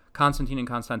view, Constantine and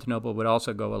Constantinople would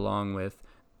also go along with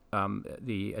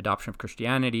the adoption of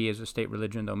Christianity as a state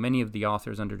religion, though many of the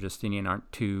authors under Justinian aren't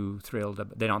too thrilled.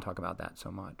 They don't talk about that so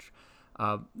much.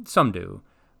 Some do.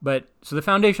 But so the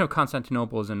foundation of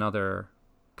Constantinople is another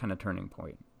kind of turning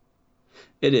point.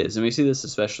 It is. And we see this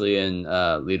especially in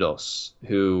Leidos,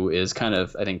 who is kind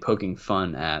of, I think, poking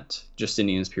fun at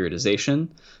Justinian's periodization.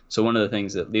 So one of the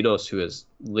things that Leidos, who has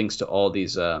links to all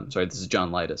these, this is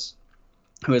John Leidos,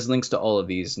 who has links to all of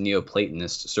these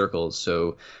Neoplatonist circles.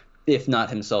 So if not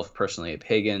himself personally a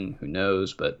pagan, who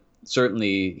knows, but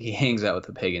certainly he hangs out with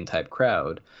a pagan type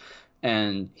crowd.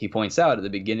 And he points out at the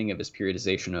beginning of his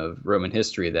periodization of Roman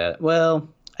history that, well,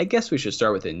 I guess we should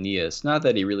start with Aeneas. Not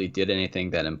that he really did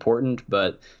anything that important,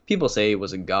 but people say he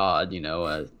was a god,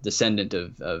 a descendant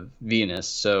of Venus.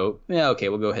 So, yeah, okay,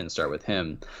 we'll go ahead and start with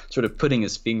him. Sort of putting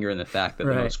his finger in the fact that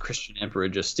the most Christian emperor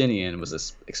Justinian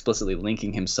was explicitly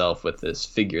linking himself with this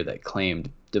figure that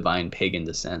claimed divine pagan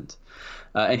descent.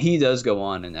 And he does go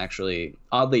on, and actually,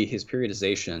 oddly, his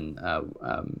periodization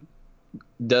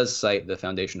does cite the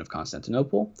foundation of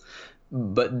Constantinople.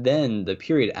 But then the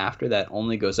period after that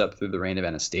only goes up through the reign of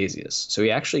Anastasius. So he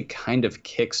actually kind of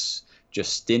kicks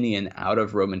Justinian out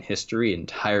of Roman history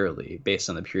entirely based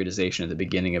on the periodization at the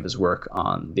beginning of his work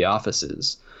on the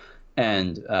offices.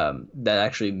 And that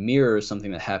actually mirrors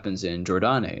something that happens in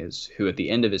Jordanes, who at the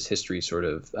end of his history sort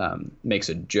of makes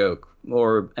a joke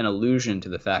or an allusion to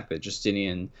the fact that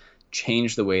Justinian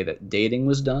changed the way that dating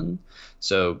was done.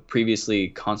 So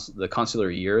previously, the consular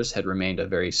years had remained a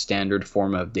very standard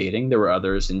form of dating. There were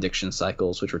others, indiction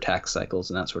cycles, which were tax cycles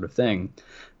and that sort of thing.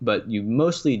 But you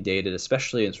mostly dated,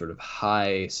 especially in sort of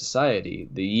high society,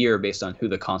 the year based on who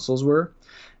the consuls were.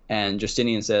 And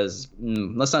Justinian says,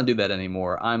 let's not do that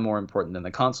anymore. I'm more important than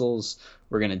the consuls.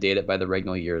 We're going to date it by the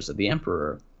regnal years of the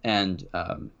emperor. And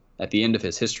at the end of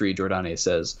his history, Jordanes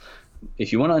says,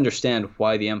 if you want to understand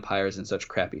why the empire is in such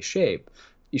crappy shape,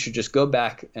 you should just go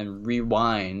back and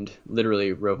rewind,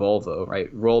 literally revolvo, right?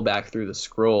 Roll back through the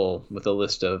scroll with a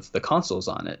list of the consuls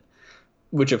on it,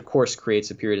 which of course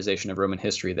creates a periodization of Roman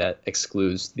history that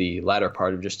excludes the latter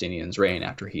part of Justinian's reign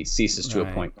after he ceases to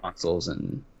appoint consuls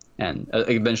and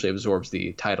eventually absorbs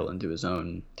the title into his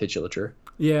own titulature.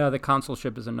 Yeah, the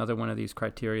consulship is another one of these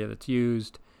criteria that's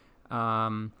used.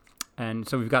 And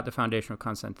so we've got the foundation of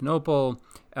Constantinople.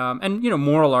 And,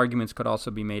 moral arguments could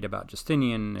also be made about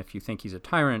Justinian. If you think he's a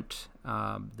tyrant,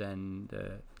 then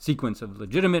the sequence of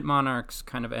legitimate monarchs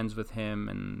kind of ends with him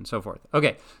and so forth.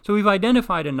 Okay, so we've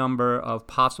identified a number of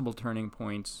possible turning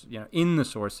points in the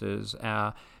sources,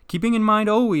 keeping in mind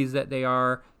always that they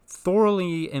are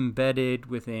thoroughly embedded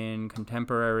within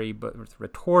contemporary but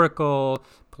rhetorical,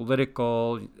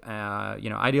 political,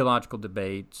 ideological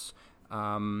debates.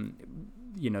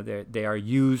 They are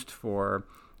used for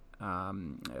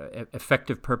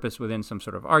effective purpose within some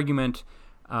sort of argument.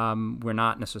 We're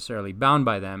not necessarily bound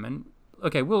by them. And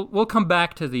okay, we'll come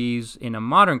back to these in a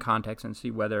modern context and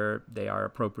see whether they are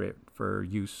appropriate for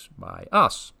use by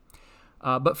us.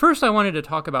 But first, I wanted to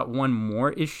talk about one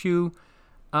more issue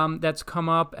that's come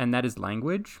up, and that is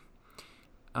language.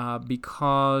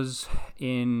 Because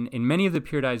in many of the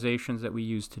periodizations that we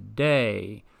use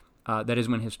today, that is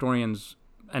when historians,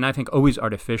 and I think always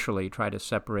artificially, try to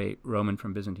separate Roman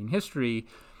from Byzantine history,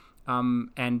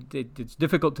 and it's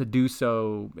difficult to do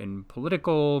so in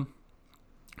political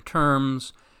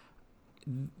terms.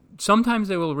 Sometimes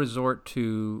they will resort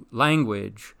to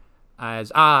language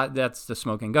as, that's the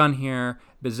smoking gun here.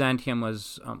 Byzantium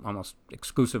was almost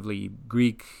exclusively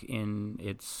Greek in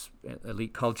its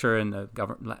elite culture and the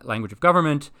language of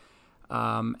government,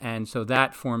 and so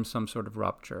that forms some sort of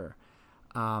rupture.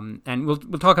 And we'll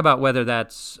talk about whether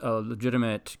that's a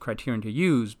legitimate criterion to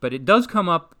use, but it does come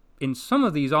up in some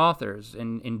of these authors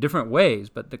in different ways.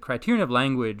 But the criterion of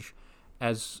language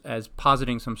as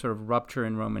positing some sort of rupture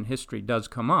in Roman history does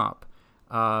come up.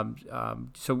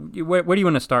 So where do you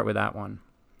want to start with that one?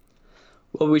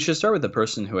 Well, we should start with the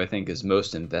person who I think is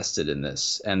most invested in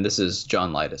this, and this is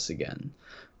John Leitus again.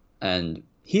 And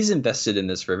he's invested in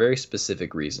this for a very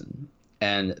specific reason,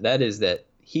 and that is that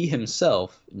he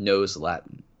himself knows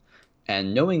Latin.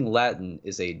 And knowing Latin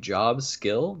is a job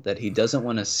skill that he doesn't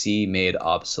want to see made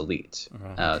obsolete.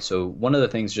 Right. So one of the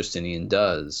things Justinian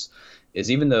does is,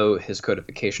 even though his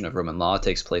codification of Roman law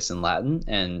takes place in Latin,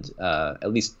 and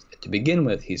at least to begin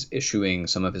with, he's issuing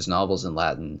some of his novels in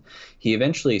Latin, he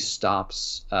eventually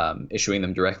stops issuing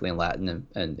them directly in Latin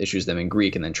and issues them in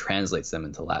Greek and then translates them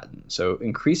into Latin. So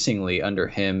increasingly under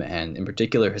him, and in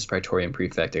particular his Praetorian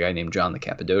prefect, a guy named John the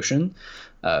Cappadocian,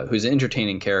 who's an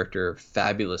entertaining character,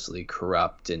 fabulously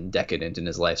corrupt and decadent in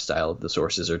his lifestyle, if the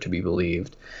sources are to be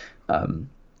believed.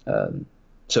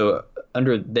 So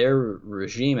under their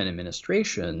regime and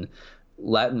administration,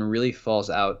 Latin really falls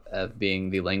out of being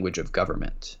the language of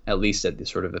government, at least at the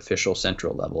sort of official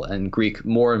central level. And Greek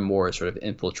more and more is sort of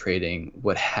infiltrating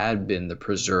what had been the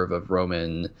preserve of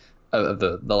the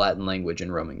Latin language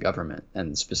in Roman government,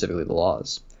 and specifically the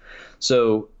laws.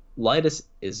 So Leitus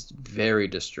is very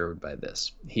disturbed by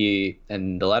this. He,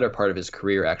 in the latter part of his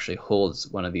career, actually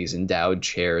holds one of these endowed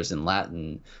chairs in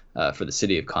Latin for the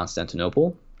city of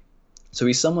Constantinople. So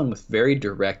he's someone with very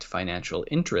direct financial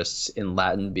interests in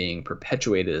Latin being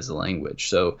perpetuated as a language.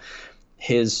 So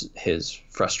his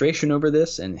frustration over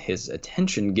this and his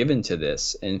attention given to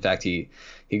this. In fact, he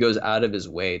goes out of his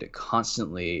way to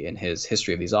constantly, in his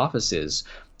history of these offices,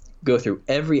 go through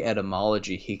every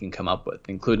etymology he can come up with,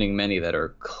 including many that are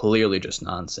clearly just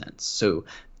nonsense. So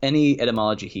any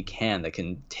etymology he can that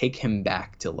can take him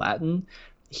back to Latin,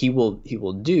 he will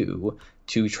do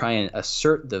to try and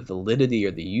assert the validity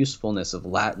or the usefulness of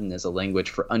Latin as a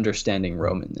language for understanding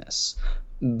Romanness.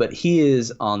 But he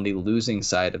is on the losing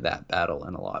side of that battle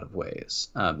in a lot of ways,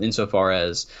 insofar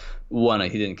as, one,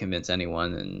 he didn't convince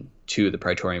anyone, and two, the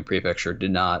Praetorian Prefecture did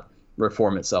not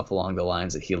reform itself along the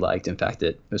lines that he liked. In fact,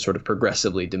 it was sort of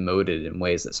progressively demoted in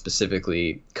ways that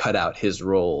specifically cut out his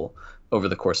role over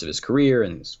the course of his career,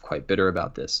 and he's quite bitter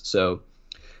about this. So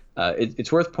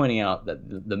it's worth pointing out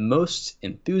that the most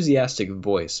enthusiastic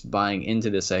voice buying into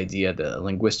this idea that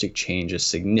linguistic change is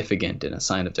significant and a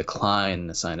sign of decline and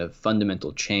a sign of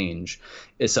fundamental change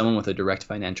is someone with a direct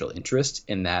financial interest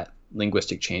in that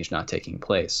linguistic change not taking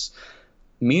place.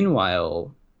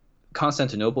 Meanwhile,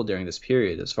 Constantinople during this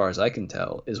period, as far as I can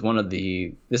tell, is one of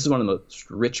the most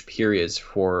rich periods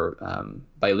for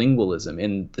bilingualism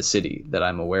in the city that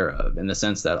I'm aware of, in the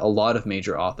sense that a lot of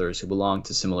major authors who belong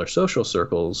to similar social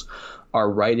circles are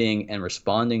writing and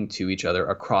responding to each other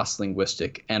across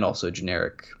linguistic and also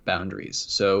generic boundaries.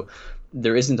 So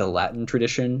there isn't a Latin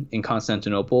tradition in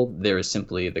Constantinople. There is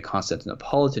simply the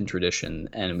Constantinopolitan tradition,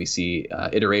 and we see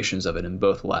iterations of it in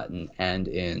both Latin and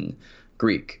in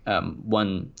Greek.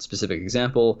 One specific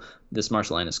example, this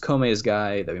Marcellinus Comes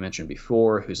guy that we mentioned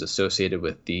before, who's associated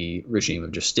with the regime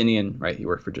of Justinian, right? He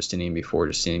worked for Justinian before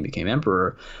Justinian became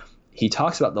emperor. He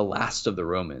talks about the last of the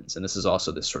Romans, and this is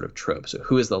also this sort of trope. So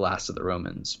who is the last of the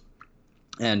Romans?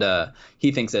 And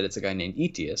he thinks that it's a guy named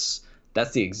Aetius.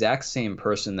 That's the exact same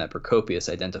person that Procopius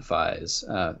identifies,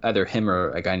 either him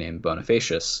or a guy named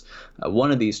Bonifacius.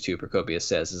 One of these two, Procopius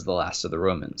says, is the last of the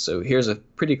Romans. So here's a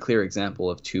pretty clear example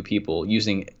of two people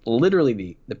using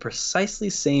literally the precisely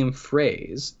same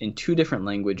phrase in two different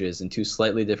languages in two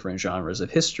slightly different genres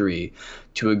of history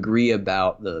to agree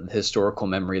about the historical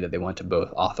memory that they want to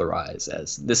both authorize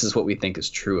as this is what we think is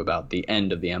true about the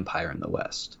end of the empire in the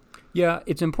West. Yeah,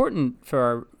 it's important for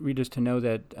our readers to know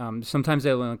that sometimes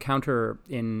they'll encounter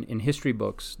in history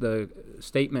books the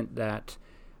statement that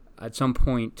at some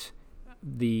point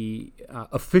the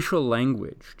official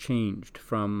language changed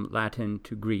from Latin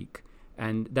to Greek.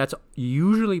 And that's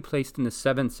usually placed in the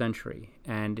 7th century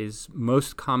and is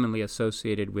most commonly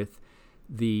associated with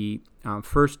the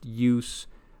first use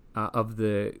of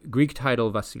the Greek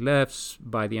title Vasilevs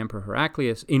by the Emperor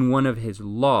Heraclius in one of his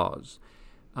laws.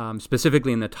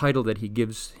 Specifically in the title that he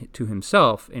gives to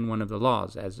himself in one of the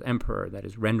laws as emperor, that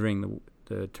is rendering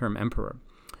the term emperor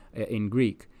in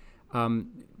Greek.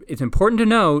 It's important to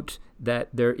note that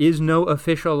there is no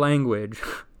official language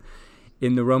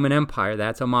in the Roman Empire.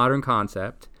 That's a modern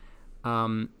concept.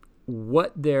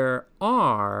 What there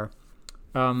are,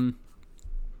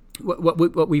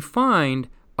 what we find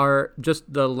are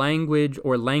just the language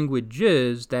or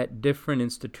languages that different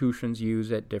institutions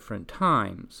use at different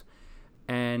times.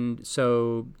 And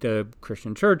so the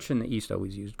Christian church in the East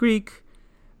always used Greek.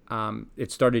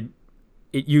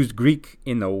 It used Greek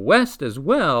in the West as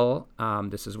well.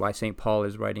 This is why St. Paul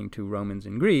is writing to Romans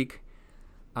in Greek.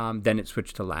 Then it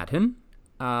switched to Latin.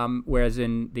 Whereas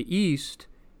in the East,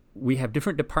 we have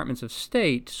different departments of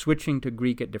state switching to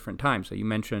Greek at different times. So you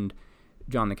mentioned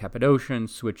John the Cappadocian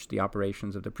switched the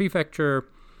operations of the prefecture,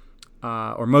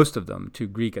 or most of them, to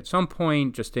Greek at some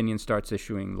point. Justinian starts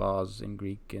issuing laws in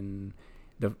Greek in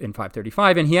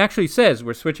 535, and he actually says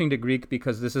we're switching to Greek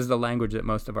because this is the language that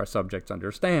most of our subjects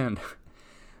understand.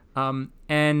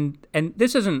 And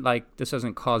this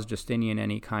doesn't cause Justinian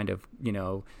any kind of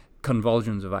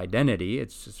convulsions of identity.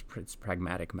 It's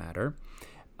pragmatic matter,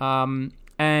 so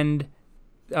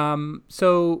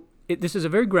this is a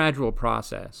very gradual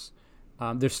process.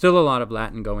 There's still a lot of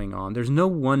Latin going on. There's no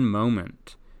one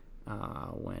moment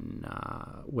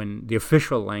when the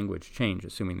official language changed,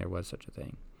 assuming there was such a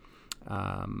thing.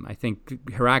 I think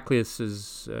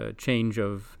Heraclius's change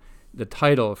of the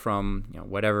title from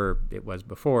whatever it was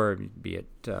before, be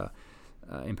it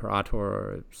imperator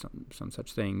or some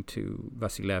such thing, to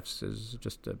Vasilevs is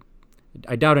just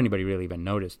I doubt anybody really even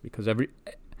noticed, because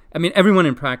everyone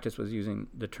in practice was using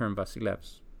the term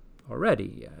Vasilevs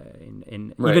already.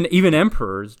 Right. even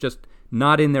emperors, just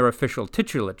not in their official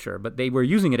titulature, but they were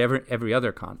using it every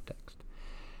other context.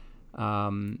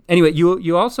 Anyway,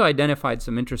 you also identified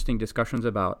some interesting discussions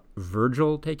about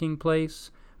Virgil taking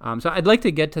place. So I'd like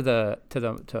to get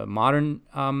to modern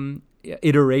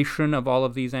iteration of all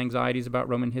of these anxieties about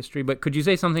Roman history. But could you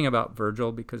say something about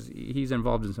Virgil, because he's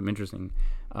involved in some interesting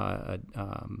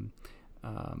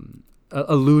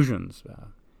allusions.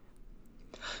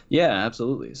 Yeah,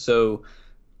 absolutely. So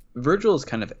Virgil is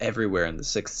kind of everywhere in the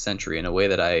 6th century in a way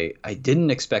that I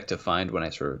didn't expect to find when I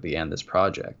sort of began this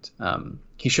project.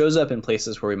 He shows up in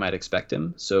places where we might expect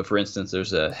him. So, for instance,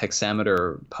 there's a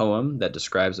hexameter poem that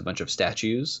describes a bunch of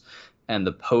statues, and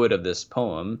the poet of this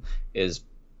poem is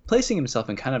placing himself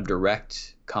in kind of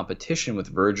direct competition with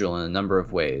Virgil in a number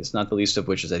of ways, not the least of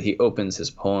which is that he opens his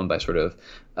poem by sort of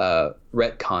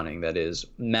retconning, that is,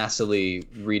 massively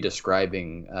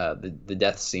redescribing the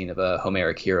death scene of a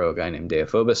Homeric hero, a guy named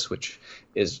Deiphobus, which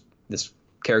is, this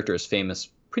character is famous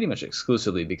pretty much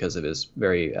exclusively because of his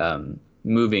very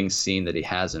moving scene that he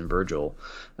has in Virgil,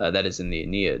 that is in the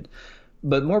Aeneid.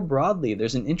 But more broadly,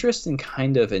 there's an interest in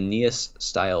kind of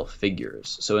Aeneas-style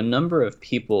figures. So a number of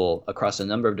people across a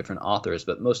number of different authors,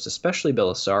 but most especially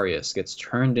Belisarius, gets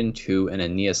turned into an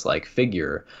Aeneas-like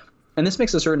figure. And this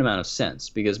makes a certain amount of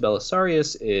sense, because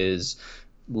Belisarius is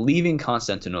leaving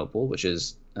Constantinople, which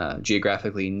is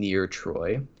geographically near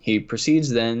Troy. He proceeds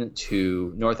then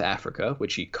to North Africa,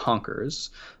 which he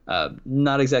conquers.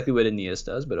 Not exactly what Aeneas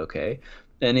does, but okay.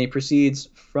 And he proceeds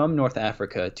from North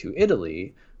Africa to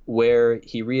Italy, where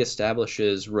he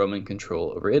reestablishes Roman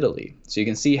control over Italy. So you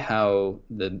can see how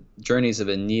the journeys of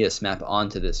Aeneas map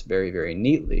onto this very, very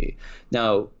neatly.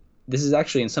 Now, this is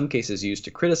actually in some cases used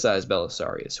to criticize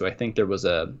Belisarius, who I think there was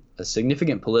a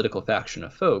significant political faction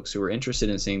of folks who were interested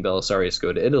in seeing Belisarius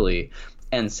go to Italy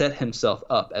and set himself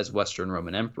up as Western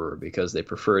Roman Emperor because they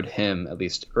preferred him, at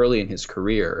least early in his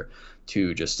career,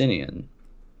 to Justinian.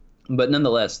 But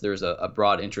nonetheless, there's a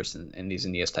broad interest in these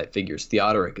Aeneas-type figures.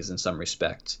 Theodoric is in some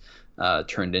respect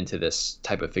turned into this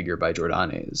type of figure by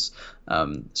Jordanes.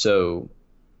 So,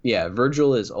 yeah,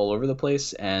 Virgil is all over the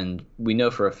place, and we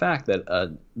know for a fact that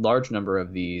a large number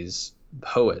of these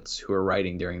poets who were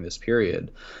writing during this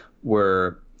period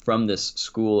were from this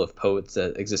school of poets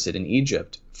that existed in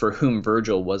Egypt, for whom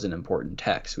Virgil was an important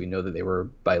text. We know that they were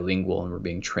bilingual and were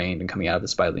being trained and coming out of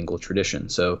this bilingual tradition.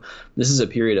 So this is a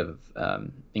period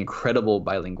of incredible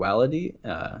bilinguality,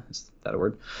 is that a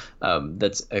word,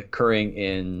 that's occurring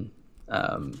in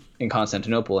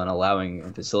Constantinople and allowing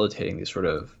and facilitating these sort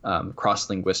of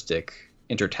cross-linguistic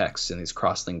intertexts and these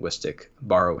cross-linguistic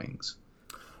borrowings.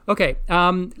 Okay,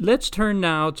 let's turn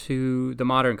now to the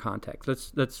modern context.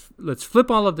 Let's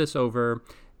flip all of this over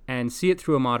and see it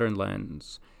through a modern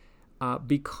lens,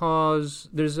 because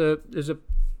there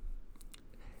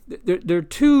are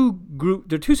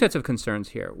two sets of concerns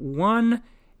here. One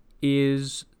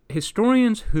is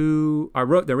historians who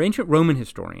they're ancient Roman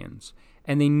historians,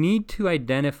 and they need to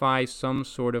identify some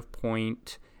sort of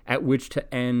point at which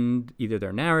to end either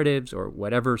their narratives or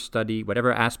whatever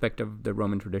aspect of the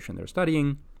Roman tradition they're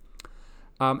studying.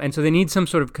 And so they need some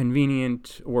sort of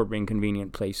convenient or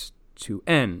inconvenient place to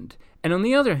end. And on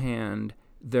the other hand,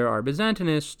 there are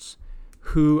Byzantinists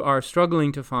who are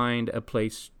struggling to find a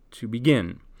place to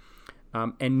begin.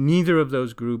 And neither of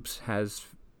those groups has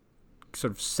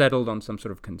sort of settled on some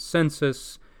sort of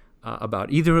consensus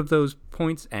about either of those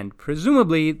points, and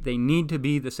presumably they need to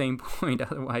be the same point,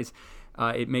 otherwise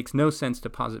it makes no sense to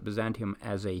posit Byzantium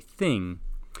as a thing.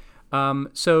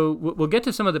 So we'll get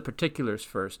to some of the particulars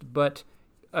first, but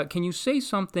can you say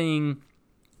something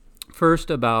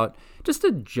first about just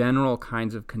the general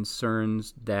kinds of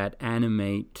concerns that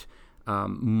animate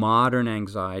modern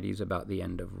anxieties about the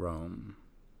end of Rome?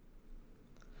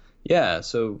 Yeah,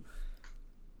 so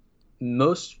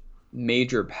most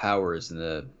major powers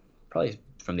probably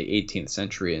from the 18th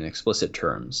century in explicit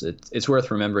terms, it's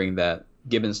worth remembering that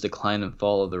Gibbon's Decline and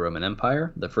Fall of the Roman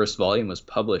Empire, the first volume, was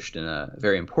published in a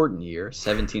very important year,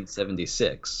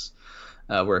 1776.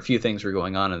 Where a few things were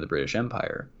going on in the British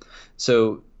Empire.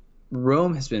 So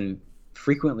Rome has been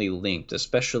frequently linked,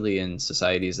 especially in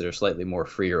societies that are slightly more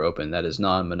free or open, that is,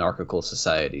 non-monarchical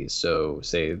societies. So,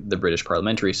 say, the British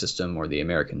parliamentary system or the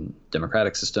American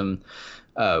democratic system.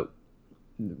 The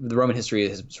Roman history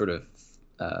has sort of,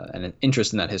 and an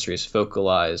interest in that history is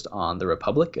focalized on the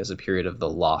Republic as a period of the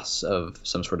loss of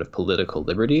some sort of political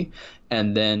liberty.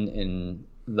 And then in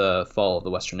the fall of the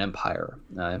Western Empire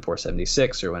in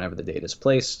 476, or whenever the date is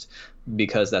placed,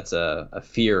 because that's a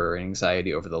fear or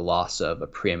anxiety over the loss of a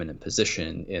preeminent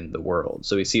position in the world.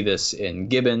 So we see this in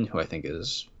Gibbon, who I think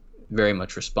is very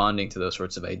much responding to those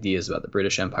sorts of ideas about the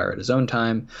British Empire at his own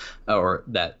time, or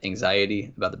that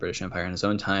anxiety about the British Empire in his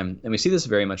own time. And we see this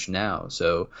very much now.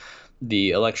 So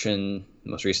the election,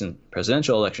 most recent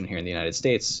presidential election here in the United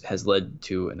States, has led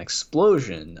to an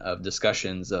explosion of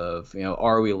discussions of,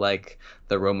 are we like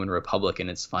the Roman Republic in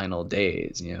its final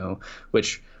days,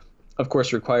 which of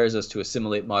course requires us to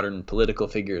assimilate modern political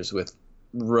figures with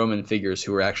Roman figures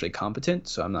who were actually competent.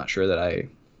 So I'm not sure that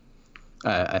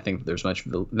I think there's much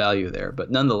value there, but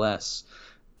nonetheless,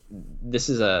 this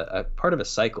is a part of a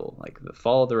cycle, like the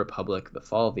fall of the Republic, the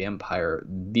fall of the Empire.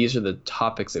 These are the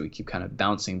topics that we keep kind of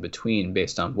bouncing between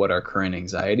based on what our current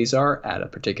anxieties are at a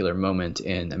particular moment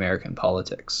in American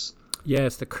politics.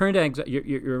 Yes, the current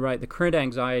you're right. The current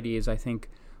anxiety is, I think,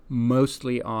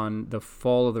 mostly on the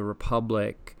fall of the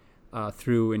Republic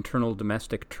through internal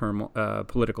domestic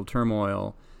political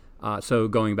turmoil. So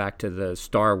going back to the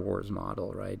Star Wars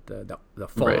model, right? The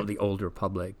fall Right. of the old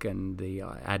Republic and the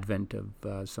advent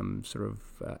of some sort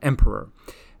of emperor.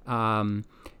 I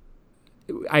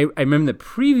remember the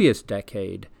previous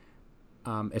decade,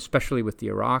 especially with the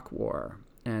Iraq War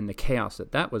and the chaos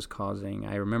that was causing.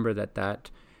 I remember that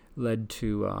led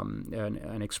to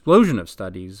an explosion of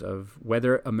studies of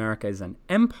whether America is an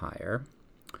empire,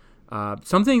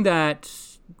 something that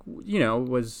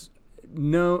was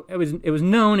it was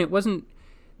known. It wasn't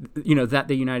that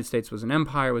the United States was an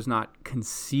empire was not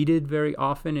conceded very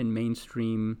often in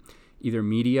mainstream either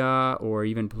media or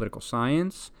even political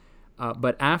science.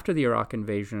 But after the Iraq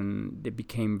invasion, it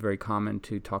became very common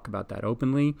to talk about that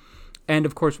openly. And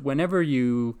of course, whenever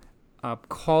you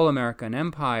call America an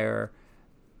empire,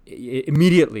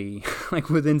 immediately, like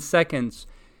within seconds,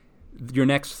 your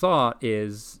next thought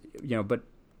is, but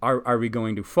are we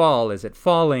going to fall? Is it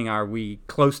falling? Are we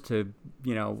close to,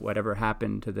 whatever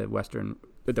happened to the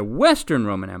Western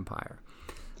Roman Empire?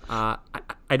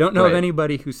 I don't know of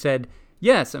anybody who said,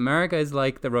 yes, America is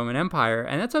like the Roman Empire,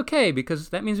 and that's okay because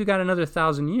that means we got another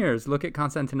 1,000 years. Look at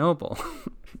Constantinople.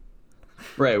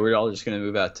 Right, we're all just going to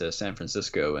move out to San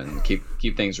Francisco and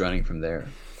keep things running from there.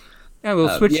 Yeah,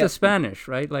 we'll switch to Spanish,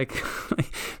 right? Like,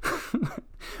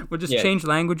 we'll just change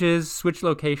languages, switch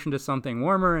location to something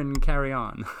warmer, and carry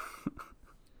on.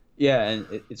 Yeah,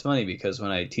 and it's funny because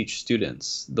when I teach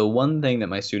students, the one thing that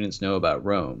my students know about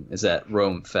Rome is that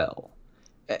Rome fell.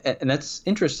 And that's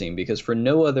interesting because for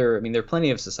no other, there are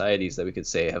plenty of societies that we could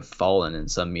say have fallen in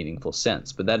some meaningful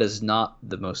sense, but that is not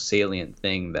the most salient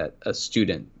thing that a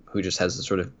student who just has the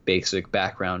sort of basic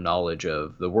background knowledge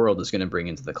of the world is going to bring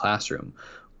into the classroom.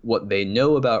 What they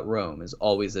know about Rome is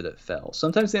always that it fell.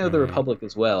 Sometimes they know the Republic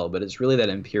as well, but it's really that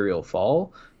imperial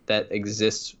fall that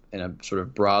exists in a sort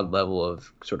of broad level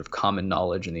of sort of common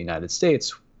knowledge in the United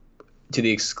States, to the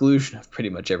exclusion of pretty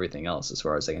much everything else, as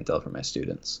far as I can tell from my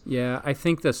students. Yeah, I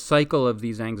think the cycle of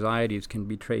these anxieties can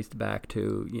be traced back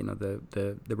to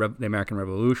the American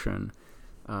Revolution,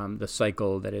 the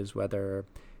cycle that is whether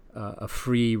a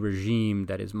free regime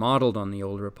that is modeled on the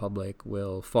old republic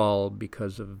will fall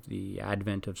because of the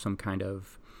advent of some kind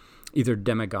of either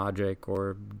demagogic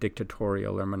or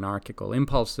dictatorial or monarchical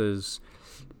impulses,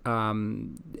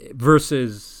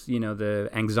 versus the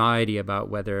anxiety about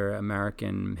whether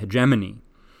American hegemony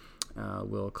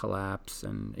will collapse,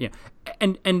 and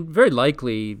very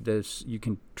likely you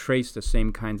can trace the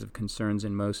same kinds of concerns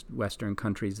in most Western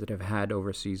countries that have had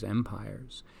overseas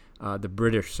empires. The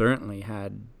British certainly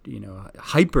had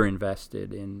hyper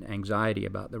invested in anxiety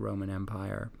about the Roman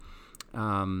Empire.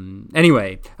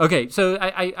 Anyway, okay, so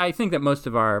I think that most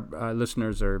of our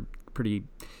listeners are pretty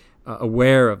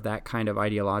aware of that kind of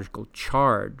ideological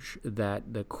charge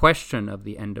that the question of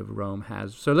the end of Rome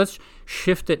has. So let's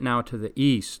shift it now to the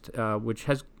East, which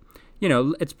has,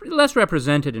 it's less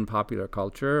represented in popular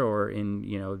culture or in,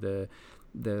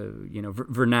 the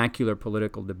vernacular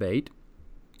political debate,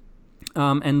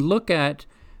 and look at,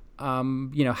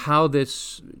 how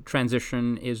this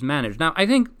transition is managed. Now, I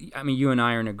think, you and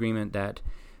I are in agreement that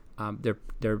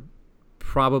they're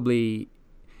probably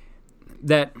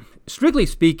that, strictly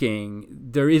speaking,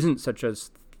 there isn't such a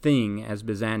thing as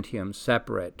Byzantium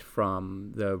separate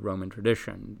from the Roman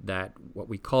tradition, that what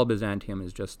we call Byzantium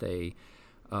is just a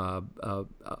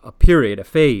period, a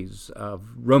phase of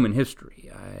Roman history,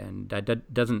 and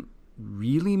that doesn't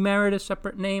really merit a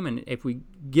separate name. And if we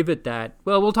give it that,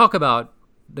 well, we'll talk about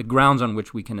the grounds on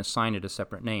which we can assign it a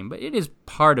separate name, but it is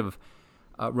part of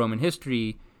Roman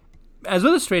history, as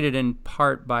illustrated in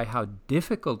part by how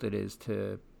difficult it is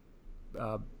to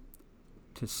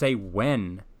say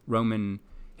when Roman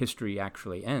history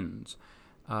actually ends.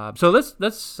 So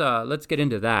let's get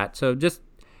into that. So just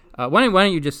why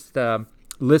don't you just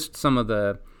list some of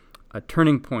the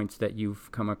turning points that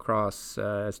you've come across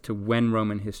as to when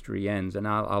Roman history ends, and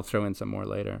I'll throw in some more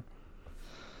later.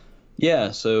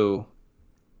 Yeah, so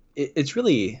it's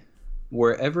really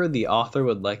wherever the author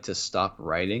would like to stop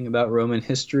writing about Roman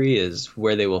history is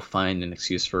where they will find an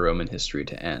excuse for Roman history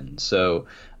to end. So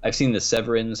I've seen the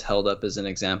Severins held up as an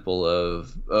example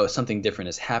of something different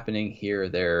is happening here.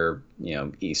 They're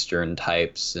Eastern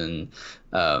types, and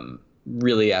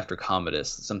really after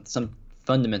Commodus, some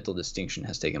fundamental distinction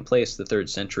has taken place. The 3rd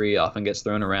century often gets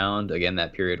thrown around. Again,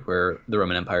 that period where the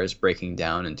Roman Empire is breaking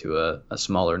down into a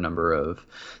smaller number of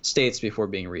states before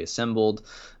being reassembled.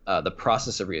 The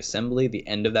process of reassembly, the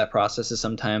end of that process is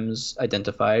sometimes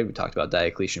identified. We talked about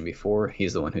Diocletian before.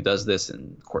 He's the one who does this,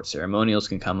 and court ceremonials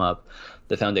can come up.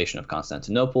 The foundation of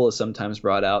Constantinople is sometimes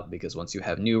brought out because once you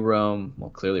have New Rome,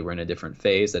 well, clearly we're in a different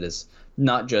phase. That is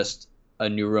not just a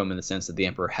New Rome in the sense that the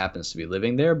emperor happens to be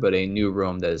living there, but a New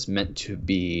Rome that is meant to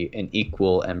be an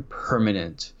equal and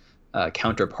permanent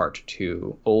counterpart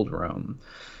to Old Rome.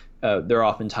 There are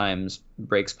oftentimes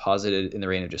breaks posited in the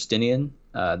reign of Justinian.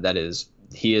 That is,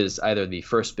 he is either the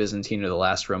first Byzantine or the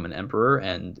last Roman emperor,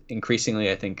 and increasingly,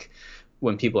 I think,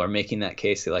 when people are making that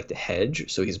case, they like to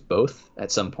hedge. So he's both.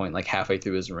 At some point, like halfway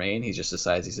through his reign, he just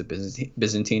decides he's a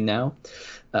Byzantine now.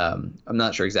 I'm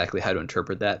not sure exactly how to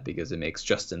interpret that because it makes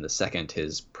Justin II,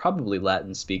 his probably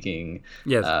Latin-speaking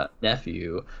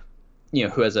nephew,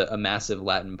 who has a massive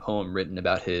Latin poem written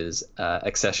about his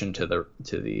accession to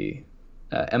the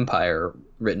empire,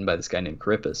 written by this guy named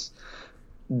Carippus,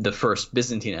 the first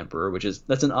Byzantine emperor,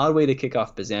 that's an odd way to kick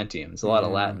off Byzantium. It's a lot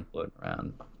of Latin floating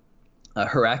around.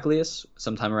 Heraclius,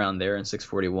 sometime around there in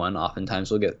 641,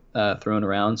 oftentimes will get thrown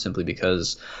around simply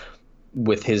because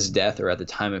with his death, or at the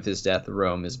time of his death,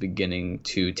 Rome is beginning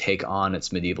to take on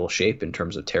its medieval shape in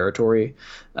terms of territory,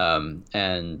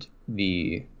 and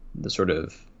the sort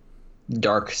of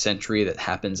dark century that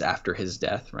happens after his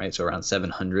death, right? So around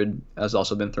 700 has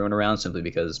also been thrown around simply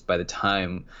because by the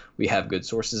time we have good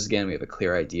sources again, we have a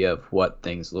clear idea of what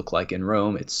things look like in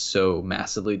Rome. It's so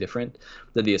massively different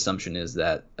that the assumption is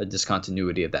that a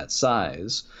discontinuity of that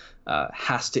size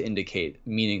has to indicate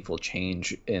meaningful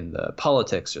change in the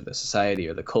politics or the society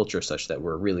or the culture such that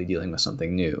we're really dealing with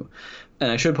something new.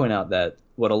 And I should point out that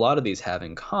what a lot of these have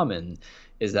in common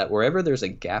is that wherever there's a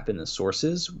gap in the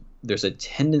sources, there's a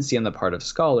tendency on the part of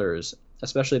scholars,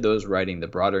 especially those writing the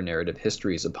broader narrative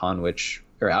histories upon which,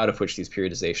 or out of which these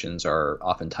periodizations are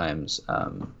oftentimes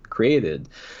created,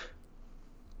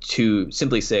 to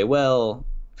simply say, well,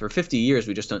 for 50 years,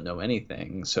 we just don't know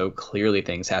anything, so clearly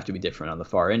things have to be different on the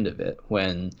far end of it,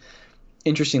 when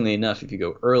interestingly enough, if you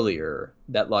go earlier,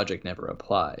 that logic never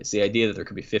applies. The idea that there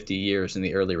could be 50 years in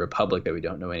the early Republic that we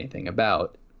don't know anything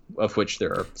about, of which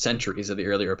there are centuries of the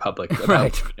early Republic about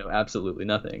right. We know absolutely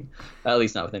nothing, at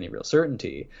least not with any real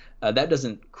certainty. That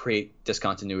doesn't create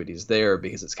discontinuities there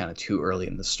because it's kind of too early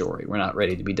in the story. We're not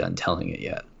ready to be done telling it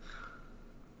yet.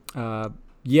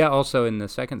 Also in the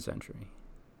 2nd century.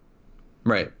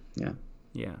 Right, yeah.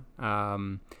 Yeah.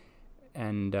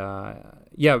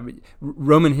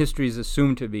 Roman history is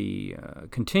assumed to be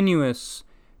continuous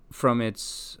from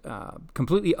its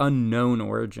completely unknown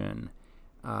origin.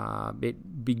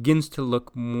 It begins to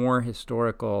look more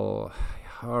historical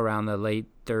around the late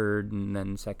 3rd and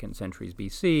then 2nd centuries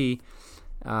BC,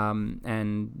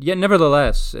 and yet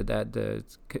nevertheless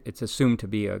it's assumed to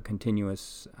be a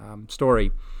continuous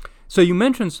story. So you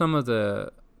mentioned some of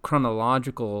the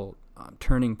chronological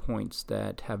turning points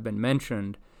that have been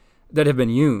mentioned, that have been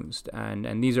used,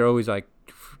 and these are always like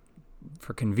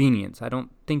for convenience. I don't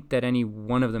think that any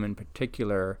one of them in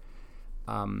particular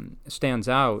stands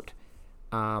out.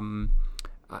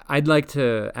 I'd like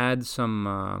to add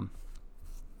some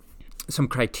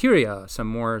criteria, some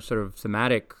more sort of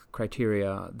thematic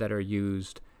criteria that are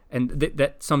used, and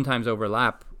that sometimes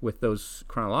overlap with those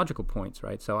chronological points,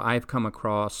 right? So I've come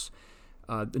across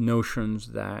the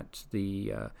notions that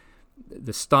the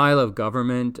style of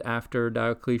government after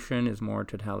Diocletian is more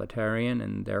totalitarian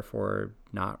and therefore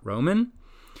not Roman.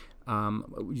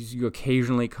 You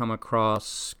occasionally come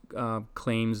across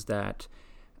claims that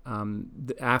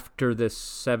after the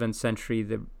 7th century,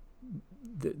 the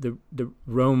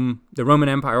Roman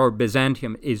Empire or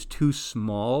Byzantium is too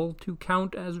small to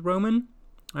count as Roman,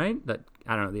 right? That,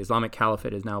 I don't know, the Islamic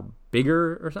Caliphate is now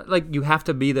bigger or something. Like, you have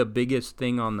to be the biggest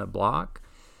thing on the block.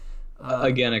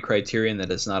 Again, a criterion that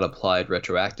is not applied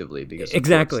retroactively because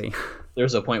exactly.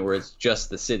 There's a point where it's just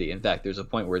the city. In fact, there's a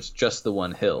point where it's just the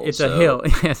one hill. It's a hill.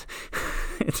 Yes,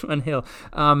 it's one hill.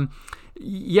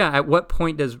 At what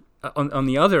point does on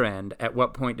the other end, at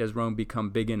what point does Rome become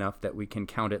big enough that we can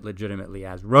count it legitimately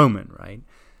as Roman, right?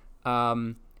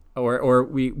 Or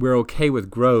we're okay with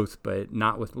growth, but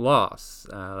not with loss.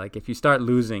 Like if you start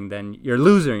losing, then you're a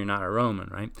loser, you're not a Roman,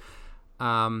 right?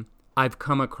 We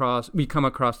come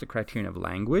across the criterion of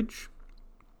language,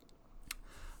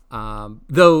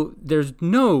 though there's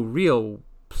no real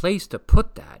place to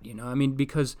put that,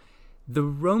 because the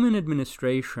Roman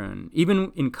administration,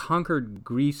 even in conquered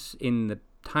Greece in the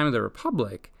time of the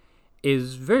Republic,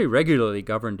 is very regularly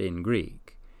governed in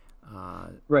Greek.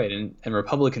 Right, and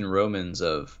Republican Romans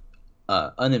of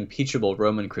unimpeachable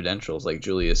Roman credentials like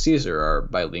Julius Caesar are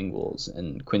bilinguals.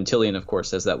 And Quintilian, of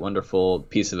course, has that wonderful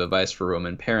piece of advice for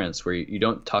Roman parents where you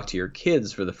don't talk to your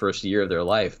kids for the first year of their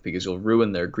life because you'll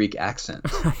ruin their Greek accent.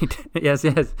 Right. Yes.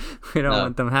 We don't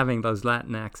want them having those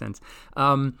Latin accents.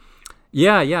 No,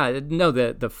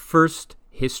 the first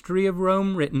history of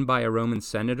Rome written by a Roman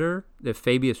senator, the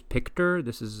Fabius Pictor,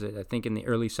 this is, I think, in the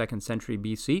early 2nd century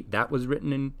BC, that was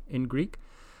written in Greek.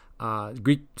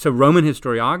 So Roman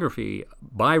historiography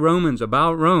by Romans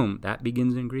about Rome, that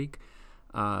begins in Greek.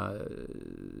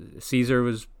 Caesar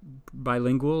was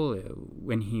bilingual.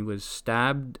 When he was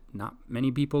stabbed, not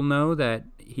many people know that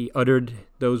he uttered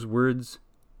those words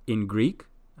in Greek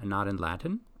and not in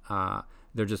Latin.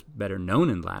 They're just better known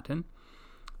in Latin.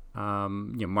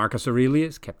 Marcus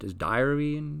Aurelius kept his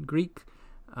diary in Greek.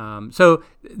 So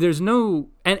there's no,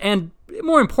 and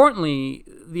more importantly,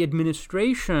 the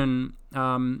administration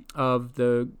of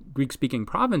the Greek-speaking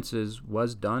provinces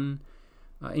was done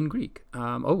in Greek,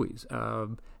 always.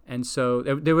 And so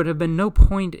there would have been no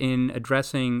point in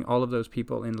addressing all of those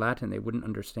people in Latin. They wouldn't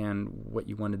understand what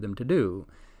you wanted them to do.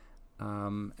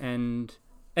 And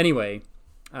anyway,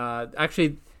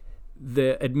 actually,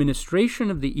 the administration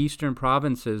of the eastern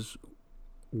provinces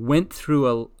went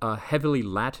through a heavily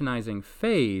Latinizing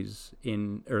phase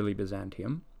in early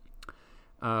Byzantium.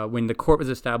 When the court was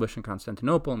established in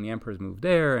Constantinople and the emperors moved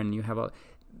there, and you have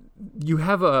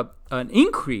an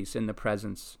increase in the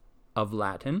presence of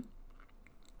Latin,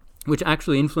 which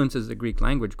actually influences the Greek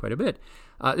language quite a bit.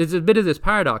 There's a bit of this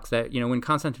paradox that, when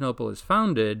Constantinople is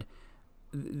founded,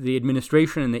 the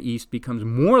administration in the East becomes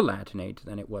more Latinate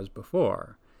than it was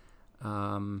before.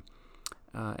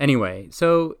 Anyway,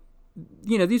 so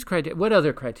these criteria. What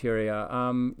other criteria?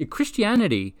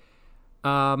 Christianity.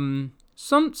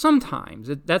 Sometimes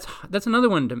that's another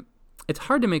one. It's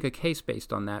hard to make a case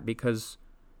based on that because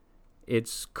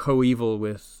it's coeval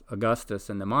with Augustus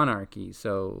and the monarchy.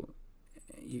 So,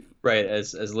 right,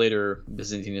 as later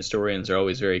Byzantine historians are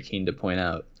always very keen to point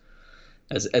out,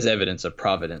 as evidence of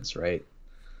providence, right?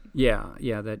 Yeah,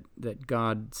 that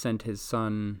God sent His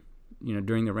Son,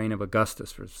 during the reign of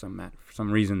Augustus for some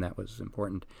reason that was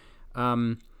important.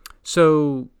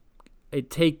 So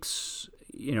it takes,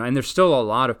 and there's still a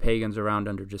lot of pagans around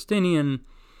under Justinian,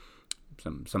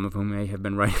 some of whom may have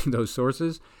been writing those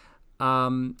sources.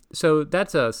 So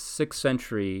that's a 6th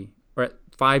century or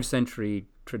 5th century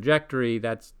trajectory.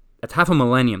 That's half a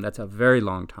millennium. That's a very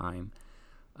long time.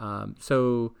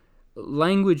 So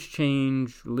language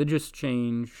change, religious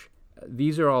change,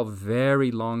 these are all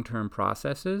very long-term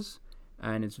processes,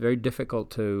 and it's very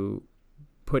difficult to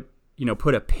put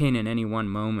a pin in any one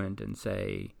moment and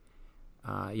say,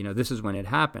 this is when it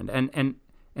happened. And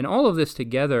all of this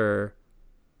together,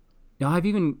 I've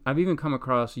even come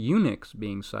across eunuchs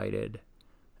being cited.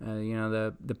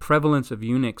 The prevalence of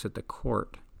eunuchs at the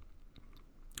court.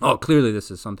 Oh, clearly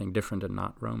this is something different and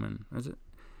not Roman, is it?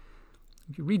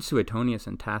 If you read Suetonius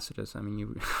and Tacitus,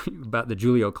 about the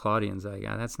Julio-Claudians,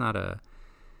 that's not a...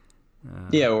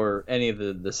 or any of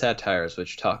the satires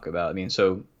which talk about,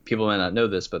 so people might not know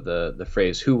this, but the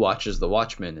phrase "who watches the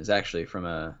watchman" is actually from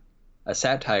a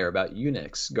satire about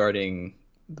eunuchs guarding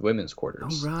the women's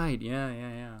quarters. Oh, right,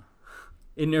 yeah.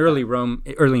 In early Rome,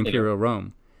 early imperial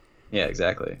Rome. Yeah,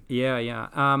 exactly. Yeah.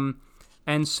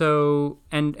 And so,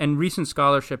 and recent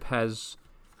scholarship has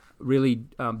really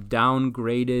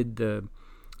downgraded the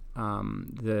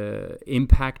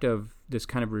impact of this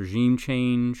kind of regime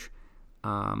change.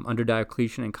 Under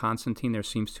Diocletian and Constantine, there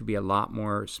seems to be a lot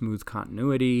more smooth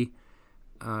continuity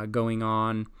going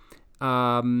on.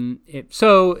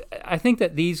 So I think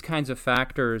that these kinds of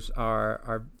factors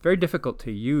are very difficult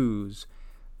to use.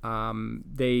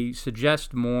 They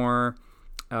suggest more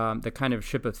the kind of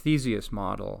ship of Theseus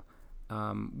model,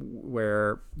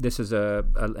 where this is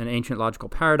an ancient logical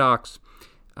paradox.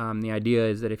 The idea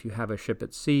is that if you have a ship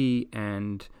at sea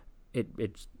and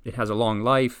it has a long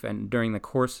life, and during the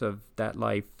course of that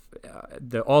life,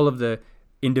 all of the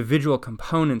individual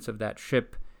components of that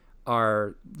ship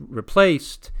are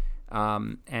replaced,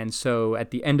 and so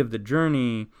at the end of the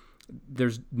journey,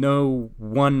 there's no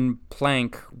one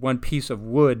plank, one piece of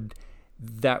wood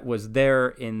that was there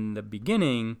in the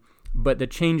beginning, but the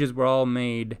changes were all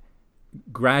made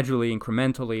gradually,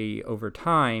 incrementally over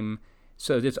time.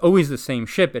 So it's always the same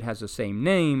ship. It has the same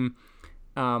name.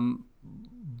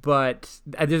 But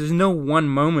there's no one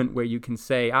moment where you can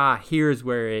say, here's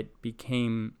where it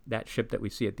became that ship that we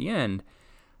see at the end.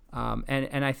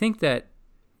 And I think that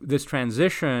this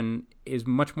transition is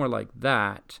much more like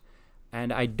that.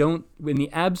 And in the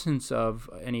absence of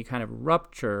any kind of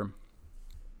rupture,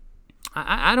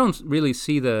 I don't really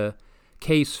see the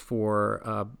case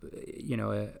for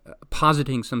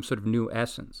positing some sort of new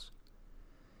essence.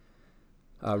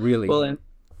 Really. Well,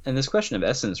 and this question of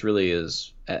essence really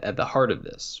is at the heart of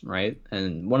this, right?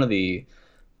 And one of the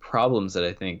problems that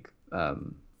I think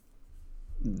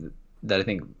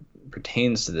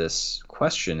pertains to this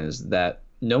question is that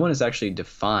no one is actually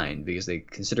defined, because they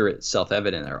consider it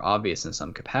self-evident or obvious in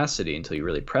some capacity until you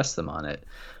really press them on it.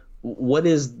 What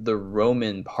is the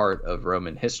Roman part of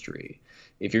Roman history?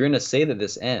 If you're going to say that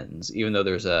this ends, even though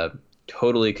there's a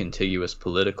totally contiguous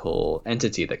political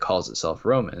entity that calls itself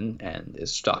Roman and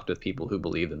is stocked with people who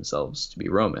believe themselves to be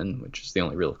Roman, which is the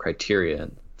only real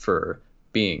criterion for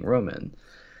being Roman,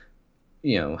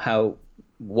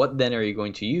 what then are you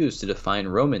going to use to define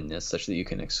Romanness such that you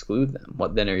can exclude them?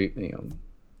 What then are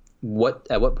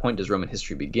at what point does Roman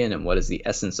history begin, and what is the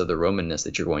essence of the Romanness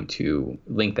that you're going to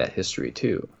link that history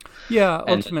to? Yeah,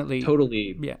 ultimately, and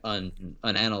totally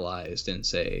unanalyzed in,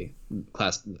 say,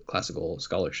 classical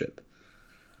scholarship.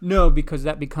 No, because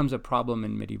that becomes a problem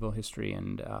in medieval history,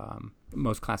 and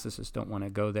most classicists don't want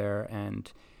to go there.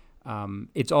 And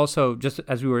it's also, just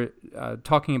as we were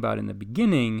talking about in the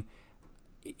beginning,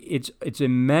 it's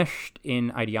enmeshed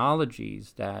in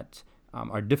ideologies that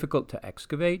are difficult to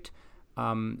excavate.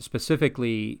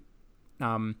 Specifically,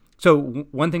 so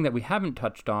one thing that we haven't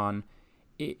touched on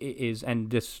is,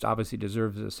 and this obviously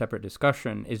deserves a separate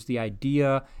discussion, is the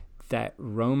idea that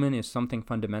Roman is something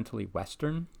fundamentally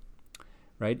Western.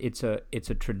 Right? It's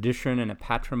a tradition and a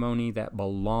patrimony that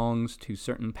belongs to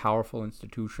certain powerful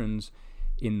institutions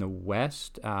in the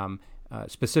West,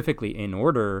 specifically in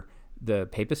order the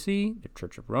papacy, the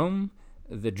Church of Rome,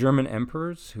 the German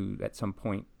emperors, who at some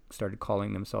point started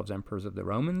calling themselves emperors of the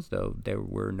Romans, though there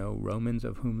were no Romans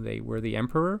of whom they were the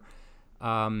emperor,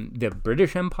 the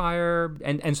British Empire,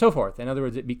 and so forth. In other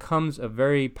words, it becomes a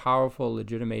very powerful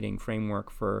legitimating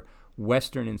framework for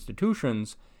Western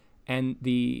institutions. And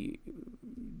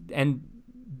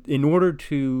in order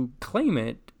to claim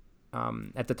it,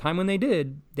 at the time when they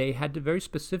did, they had to very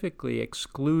specifically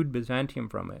exclude Byzantium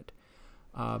from it,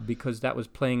 because that was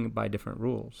playing by different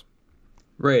rules.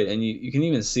 Right, and you can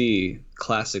even see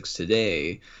classics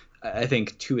today, I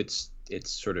think, to its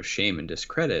sort of shame and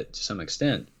discredit to some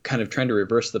extent, kind of trying to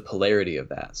reverse the polarity of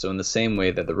that. So in the same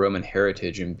way that the Roman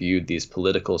heritage imbued these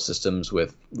political systems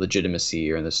with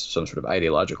legitimacy or some sort of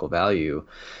ideological value,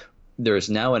 there is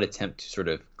now an attempt to sort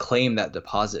of claim that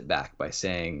deposit back by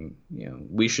saying,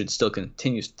 we should still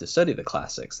continue to study the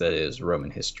classics, that is Roman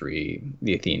history,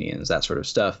 the Athenians, that sort of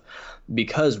stuff,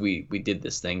 because we did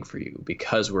this thing for you,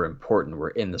 because we're important, we're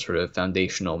in the sort of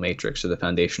foundational matrix or the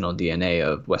foundational DNA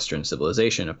of Western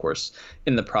civilization, of course,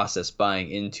 in the process buying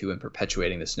into and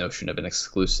perpetuating this notion of an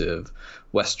exclusive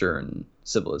Western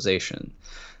civilization.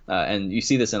 And you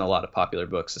see this in a lot of popular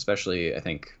books, especially, I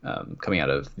think, coming out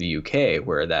of the UK,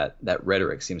 where that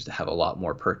rhetoric seems to have a lot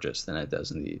more purchase than it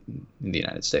does in the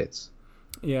United States.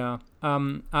 Yeah.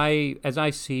 As I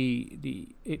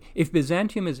see, if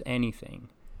Byzantium is anything,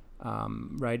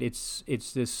 right, it's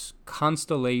this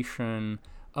constellation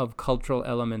of cultural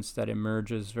elements that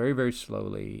emerges very, very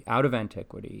slowly out of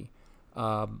antiquity,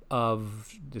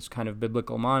 of this kind of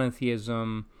biblical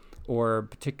monotheism, or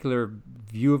particular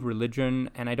view of religion,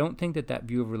 and I don't think that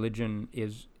view of religion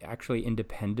is actually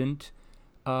independent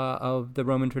of the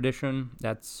Roman tradition.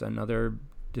 That's another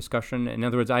discussion. In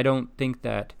other words, I don't think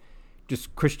that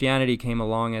just Christianity came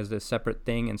along as this separate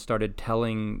thing and started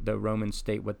telling the Roman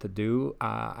state what to do.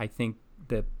 I think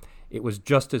that it was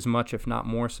just as much, if not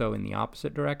more so, in the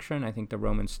opposite direction. I think the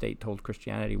Roman state told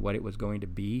Christianity what it was going to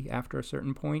be after a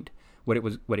certain point, what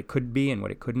it could be and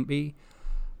what it couldn't be.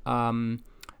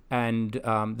 And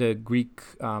the Greek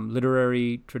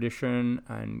literary tradition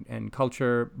and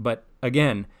culture, but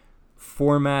again,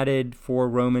 formatted for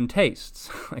Roman tastes.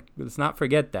 Let's not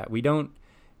forget that.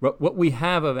 What we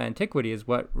have of antiquity is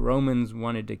what Romans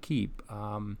wanted to keep.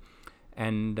 So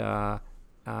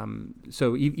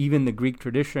even the Greek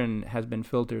tradition has been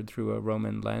filtered through a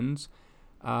Roman lens.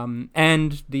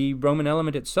 And the Roman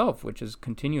element itself, which is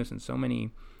continuous in so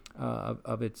many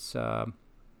of its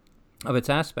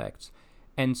aspects.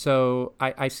 And so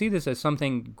I see this as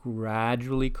something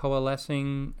gradually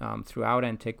coalescing throughout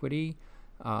antiquity,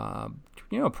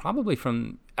 probably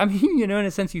from, in a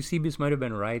sense, Eusebius might have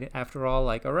been right, after all,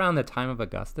 like around the time of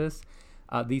Augustus,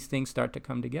 these things start to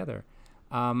come together.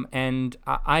 And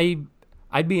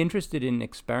I'd be interested in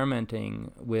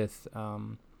experimenting with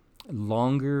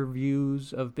longer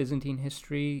views of Byzantine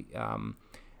history,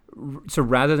 so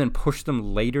rather than push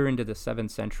them later into the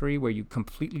 7th century, where you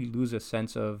completely lose a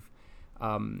sense of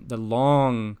the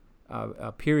long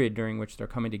period during which they're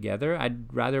coming together,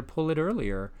 I'd rather pull it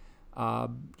earlier, I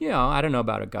don't know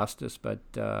about Augustus, but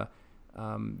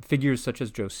figures such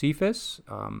as Josephus.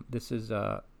 This is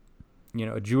a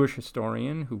Jewish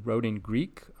historian who wrote in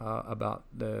Greek about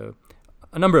a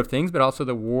number of things, but also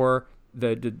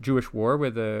the Jewish war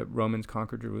where the Romans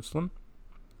conquered Jerusalem.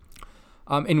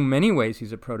 In many ways,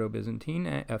 he's a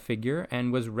Proto-Byzantine figure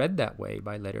and was read that way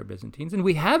by later Byzantines. And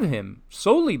we have him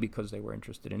solely because they were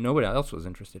interested in. Nobody else was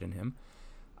interested in him.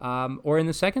 Or in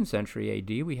the 2nd century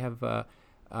AD, we have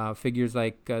figures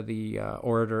like the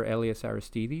orator Aelius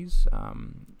Aristides,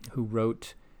 who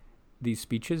wrote these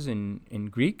speeches in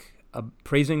Greek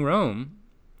praising Rome.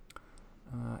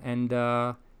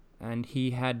 And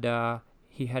he had a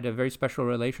very special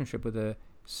relationship with the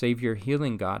savior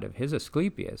healing god of his,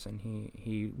 Asclepius, and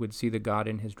he would see the god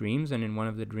in his dreams, and in one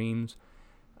of the dreams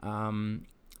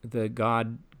the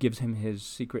god gives him his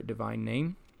secret divine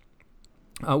name,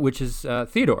 which is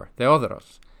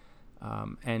Theodoros,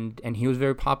 and he was a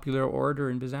very popular orator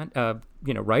in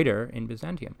writer in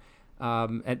Byzantium.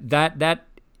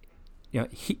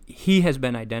 He has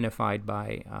been identified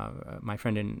by my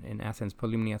friend in Athens,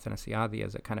 Polymni Athanasiadi,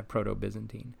 as a kind of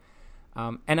Proto-Byzantine,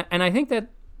 and I think that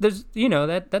there's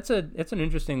that's an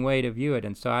interesting way to view it,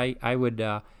 and so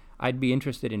I'd be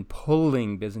interested in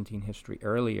pulling Byzantine history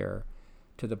earlier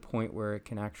to the point where it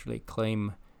can actually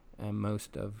claim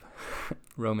most of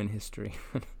Roman history.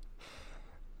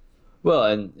 Well,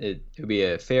 and it would be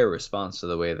a fair response to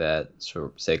the way that,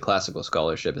 say, classical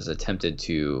scholarship has attempted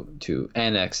to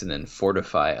annex and then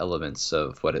fortify elements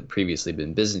of what had previously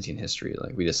been Byzantine history.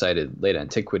 Like, we decided late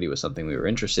antiquity was something we were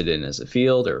interested in as a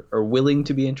field, or willing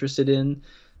to be interested in.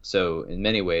 So in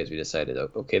many ways, we decided,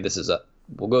 okay,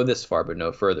 we'll go this far, but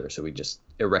no further. So we just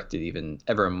erected even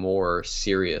ever more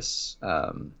serious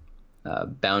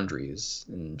boundaries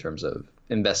in terms of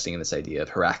investing in this idea of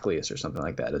Heraclius or something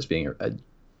like that as being a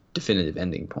definitive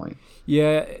ending point.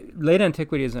 Yeah, late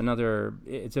antiquity is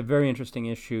it's a very interesting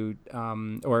issue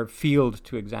or field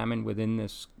to examine within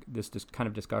this kind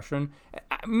of discussion.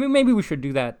 Maybe we should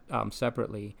do that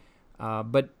separately,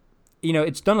 but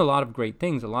it's done a lot of great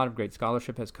things. A lot of great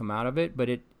scholarship has come out of it, but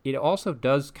it also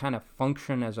does kind of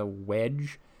function as a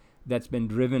wedge that's been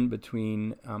driven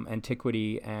between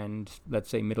antiquity and, let's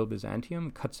say, Middle Byzantium,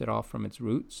 cuts it off from its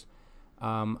roots.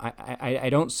 I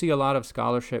don't see a lot of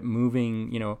scholarship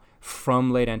moving,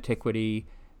 from late antiquity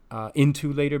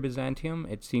into later Byzantium.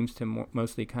 It seems to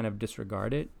mostly kind of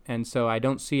disregard it, and so I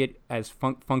don't see it as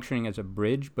functioning as a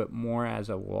bridge, but more as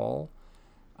a wall.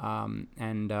 But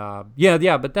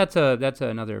that's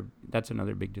another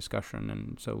big discussion,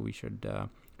 and so we should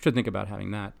think about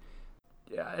having that.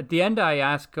 At the end, I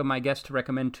ask my guests to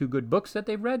recommend 2 good books that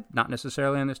they've read, not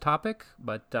necessarily on this topic,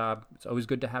 but it's always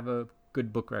good to have a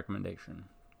good book recommendation.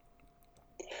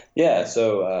 Yeah,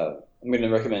 so I'm going to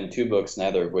recommend 2 books,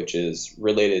 neither of which is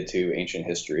related to ancient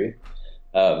history.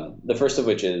 The first of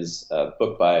which is a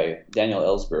book by Daniel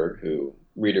Ellsberg, who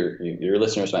your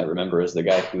listeners might remember as the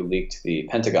guy who leaked the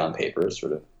Pentagon Papers,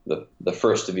 sort of the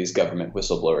first of these government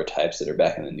whistleblower types that are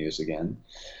back in the news again.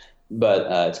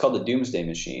 But it's called The Doomsday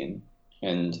Machine,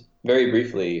 and very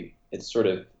briefly, it's sort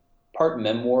of part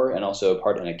memoir and also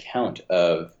part an account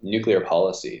of nuclear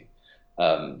policy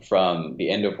from the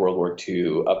end of World War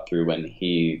II up through when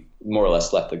he more or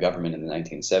less left the government in the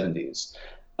 1970s.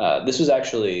 This was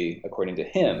actually, according to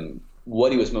him,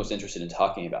 what he was most interested in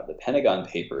talking about. The Pentagon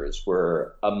Papers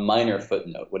were a minor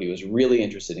footnote. What he was really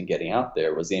interested in getting out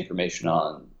there was the information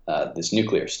on this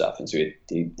nuclear stuff. And so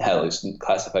he had all these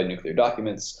classified nuclear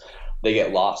documents. They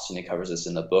get lost, and he covers this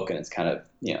in the book, and it's kind of,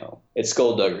 it's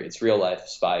skullduggery. It's real life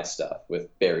spy stuff with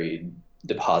buried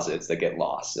deposits that get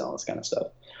lost and all this kind of stuff.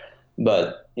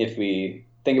 But if we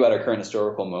think about our current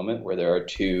historical moment where there are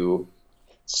 2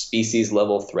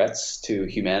 species-level threats to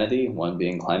humanity, one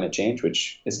being climate change,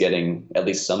 which is getting at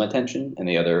least some attention, and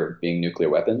the other being nuclear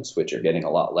weapons, which are getting a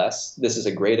lot less. This is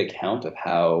a great account of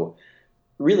how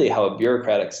a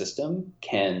bureaucratic system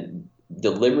can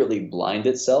deliberately blind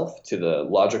itself to the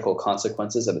logical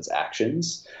consequences of its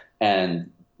actions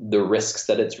and the risks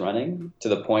that it's running, to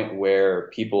the point where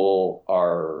people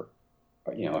are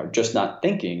just not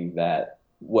thinking that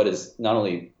what is not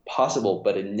only possible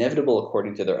but inevitable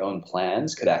according to their own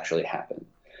plans could actually happen.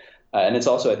 And it's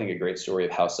also, I think, a great story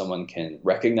of how someone can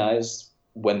recognize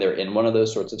when they're in one of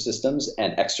those sorts of systems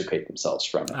and extricate themselves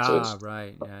from it.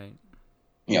 Right.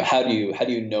 How do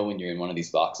you know when you're in one of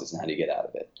these boxes, and how do you get out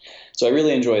of it? So I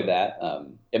really enjoyed that.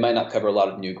 It might not cover a lot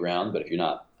of new ground, but if you're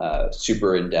not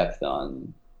super in depth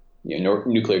on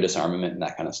nuclear disarmament and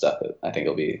that kind of stuff, I think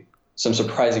it'll be some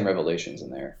surprising revelations in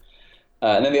there.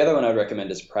 And then the other one I'd recommend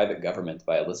is Private Government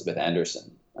by Elizabeth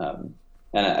Anderson. And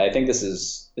I think this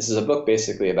is a book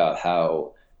basically about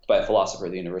how by a philosopher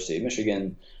at the University of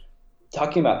Michigan,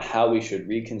 talking about how we should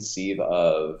reconceive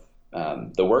of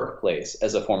the workplace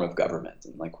as a form of government.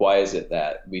 And like, why is it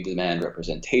that we demand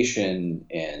representation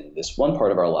in this one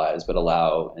part of our lives, but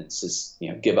allow and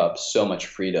give up so much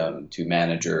freedom to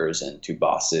managers and to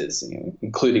bosses,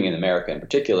 including in America in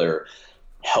particular,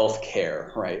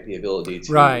 healthcare, right? The ability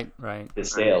to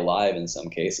stay alive in some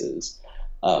cases.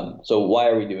 So why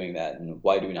are we doing that, and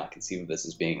why do we not conceive of this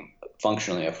as being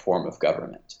functionally a form of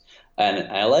government? And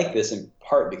I like this in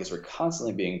part because we're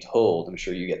constantly being told, I'm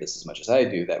sure you get this as much as I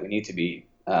do, that we need to be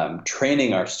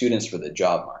training our students for the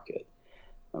job market,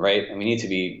 right? And we need to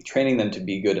be training them to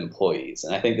be good employees.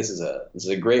 And I think this is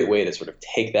a great way to sort of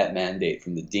take that mandate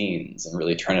from the deans and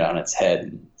really turn it on its head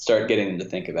and start getting them to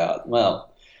think about, well,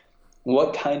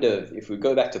 what kind of, if we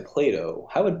go back to Plato,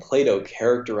 how would Plato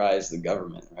characterize the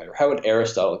government, right? Or how would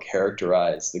Aristotle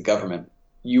characterize the government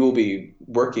you will be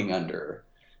working under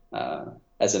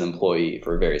as an employee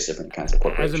for various different kinds of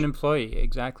corporations? As an employee,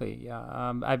 exactly.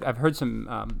 Yeah, I've heard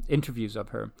some interviews of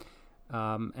her,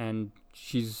 and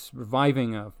she's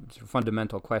reviving a sort of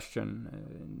fundamental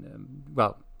question.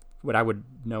 What I would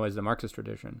know as the Marxist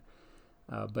tradition,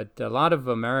 but a lot of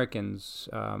Americans,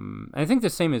 and I think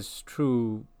the same is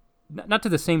true. Not to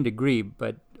the same degree,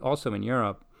 but also in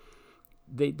Europe,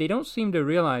 they don't seem to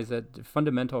realize that the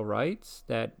fundamental rights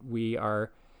that we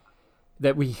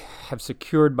have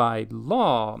secured by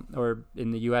law, or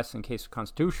in the U.S. in case of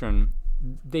Constitution,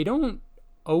 they don't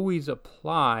always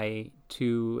apply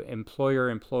to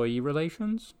employer-employee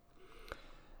relations.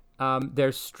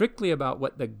 They're strictly about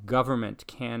what the government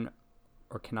can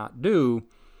or cannot do,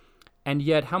 and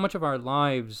yet how much of our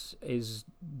lives is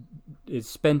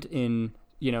spent in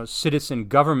citizen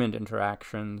government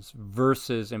interactions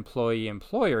versus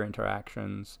employee-employer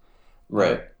interactions.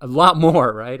 Right. A lot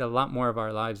more, right? A lot more of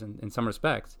our lives in some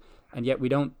respects. And yet we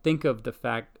don't think of the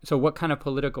fact, so what kind of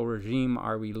political regime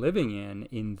are we living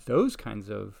in those kinds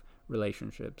of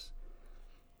relationships?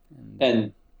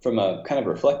 And from a kind of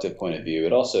reflective point of view,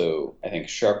 it also, I think,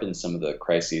 sharpens some of the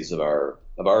crises of our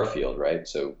field, right?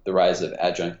 So the rise of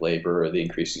adjunct labor, or the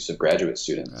increased use of graduate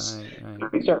students.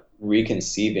 Right. We start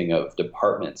reconceiving of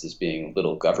departments as being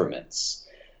little governments.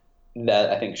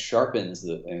 That, I think, sharpens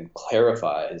and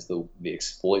clarifies the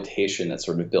exploitation that's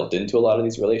sort of built into a lot of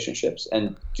these relationships.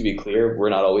 And to be clear, we're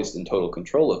not always in total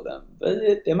control of them. But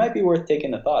it might be worth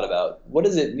taking a thought about, what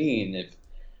does it mean if,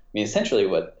 essentially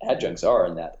what adjuncts are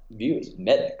in that view is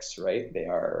medics, right? They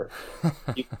are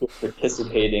people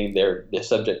participating, they're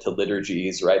subject to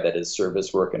liturgies, right? That is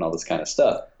service work and all this kind of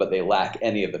stuff, but they lack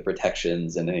any of the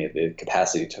protections and any of the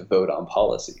capacity to vote on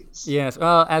policies. Yes,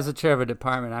 well, as a chair of a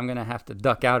department, I'm going to have to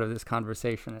duck out of this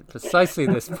conversation at precisely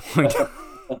this point.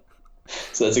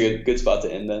 So that's a good spot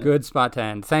to end then? Good spot to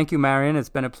end. Thank you, Marian. It's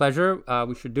been a pleasure.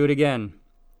 We should do it again.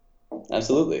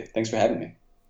 Absolutely. Thanks for having me.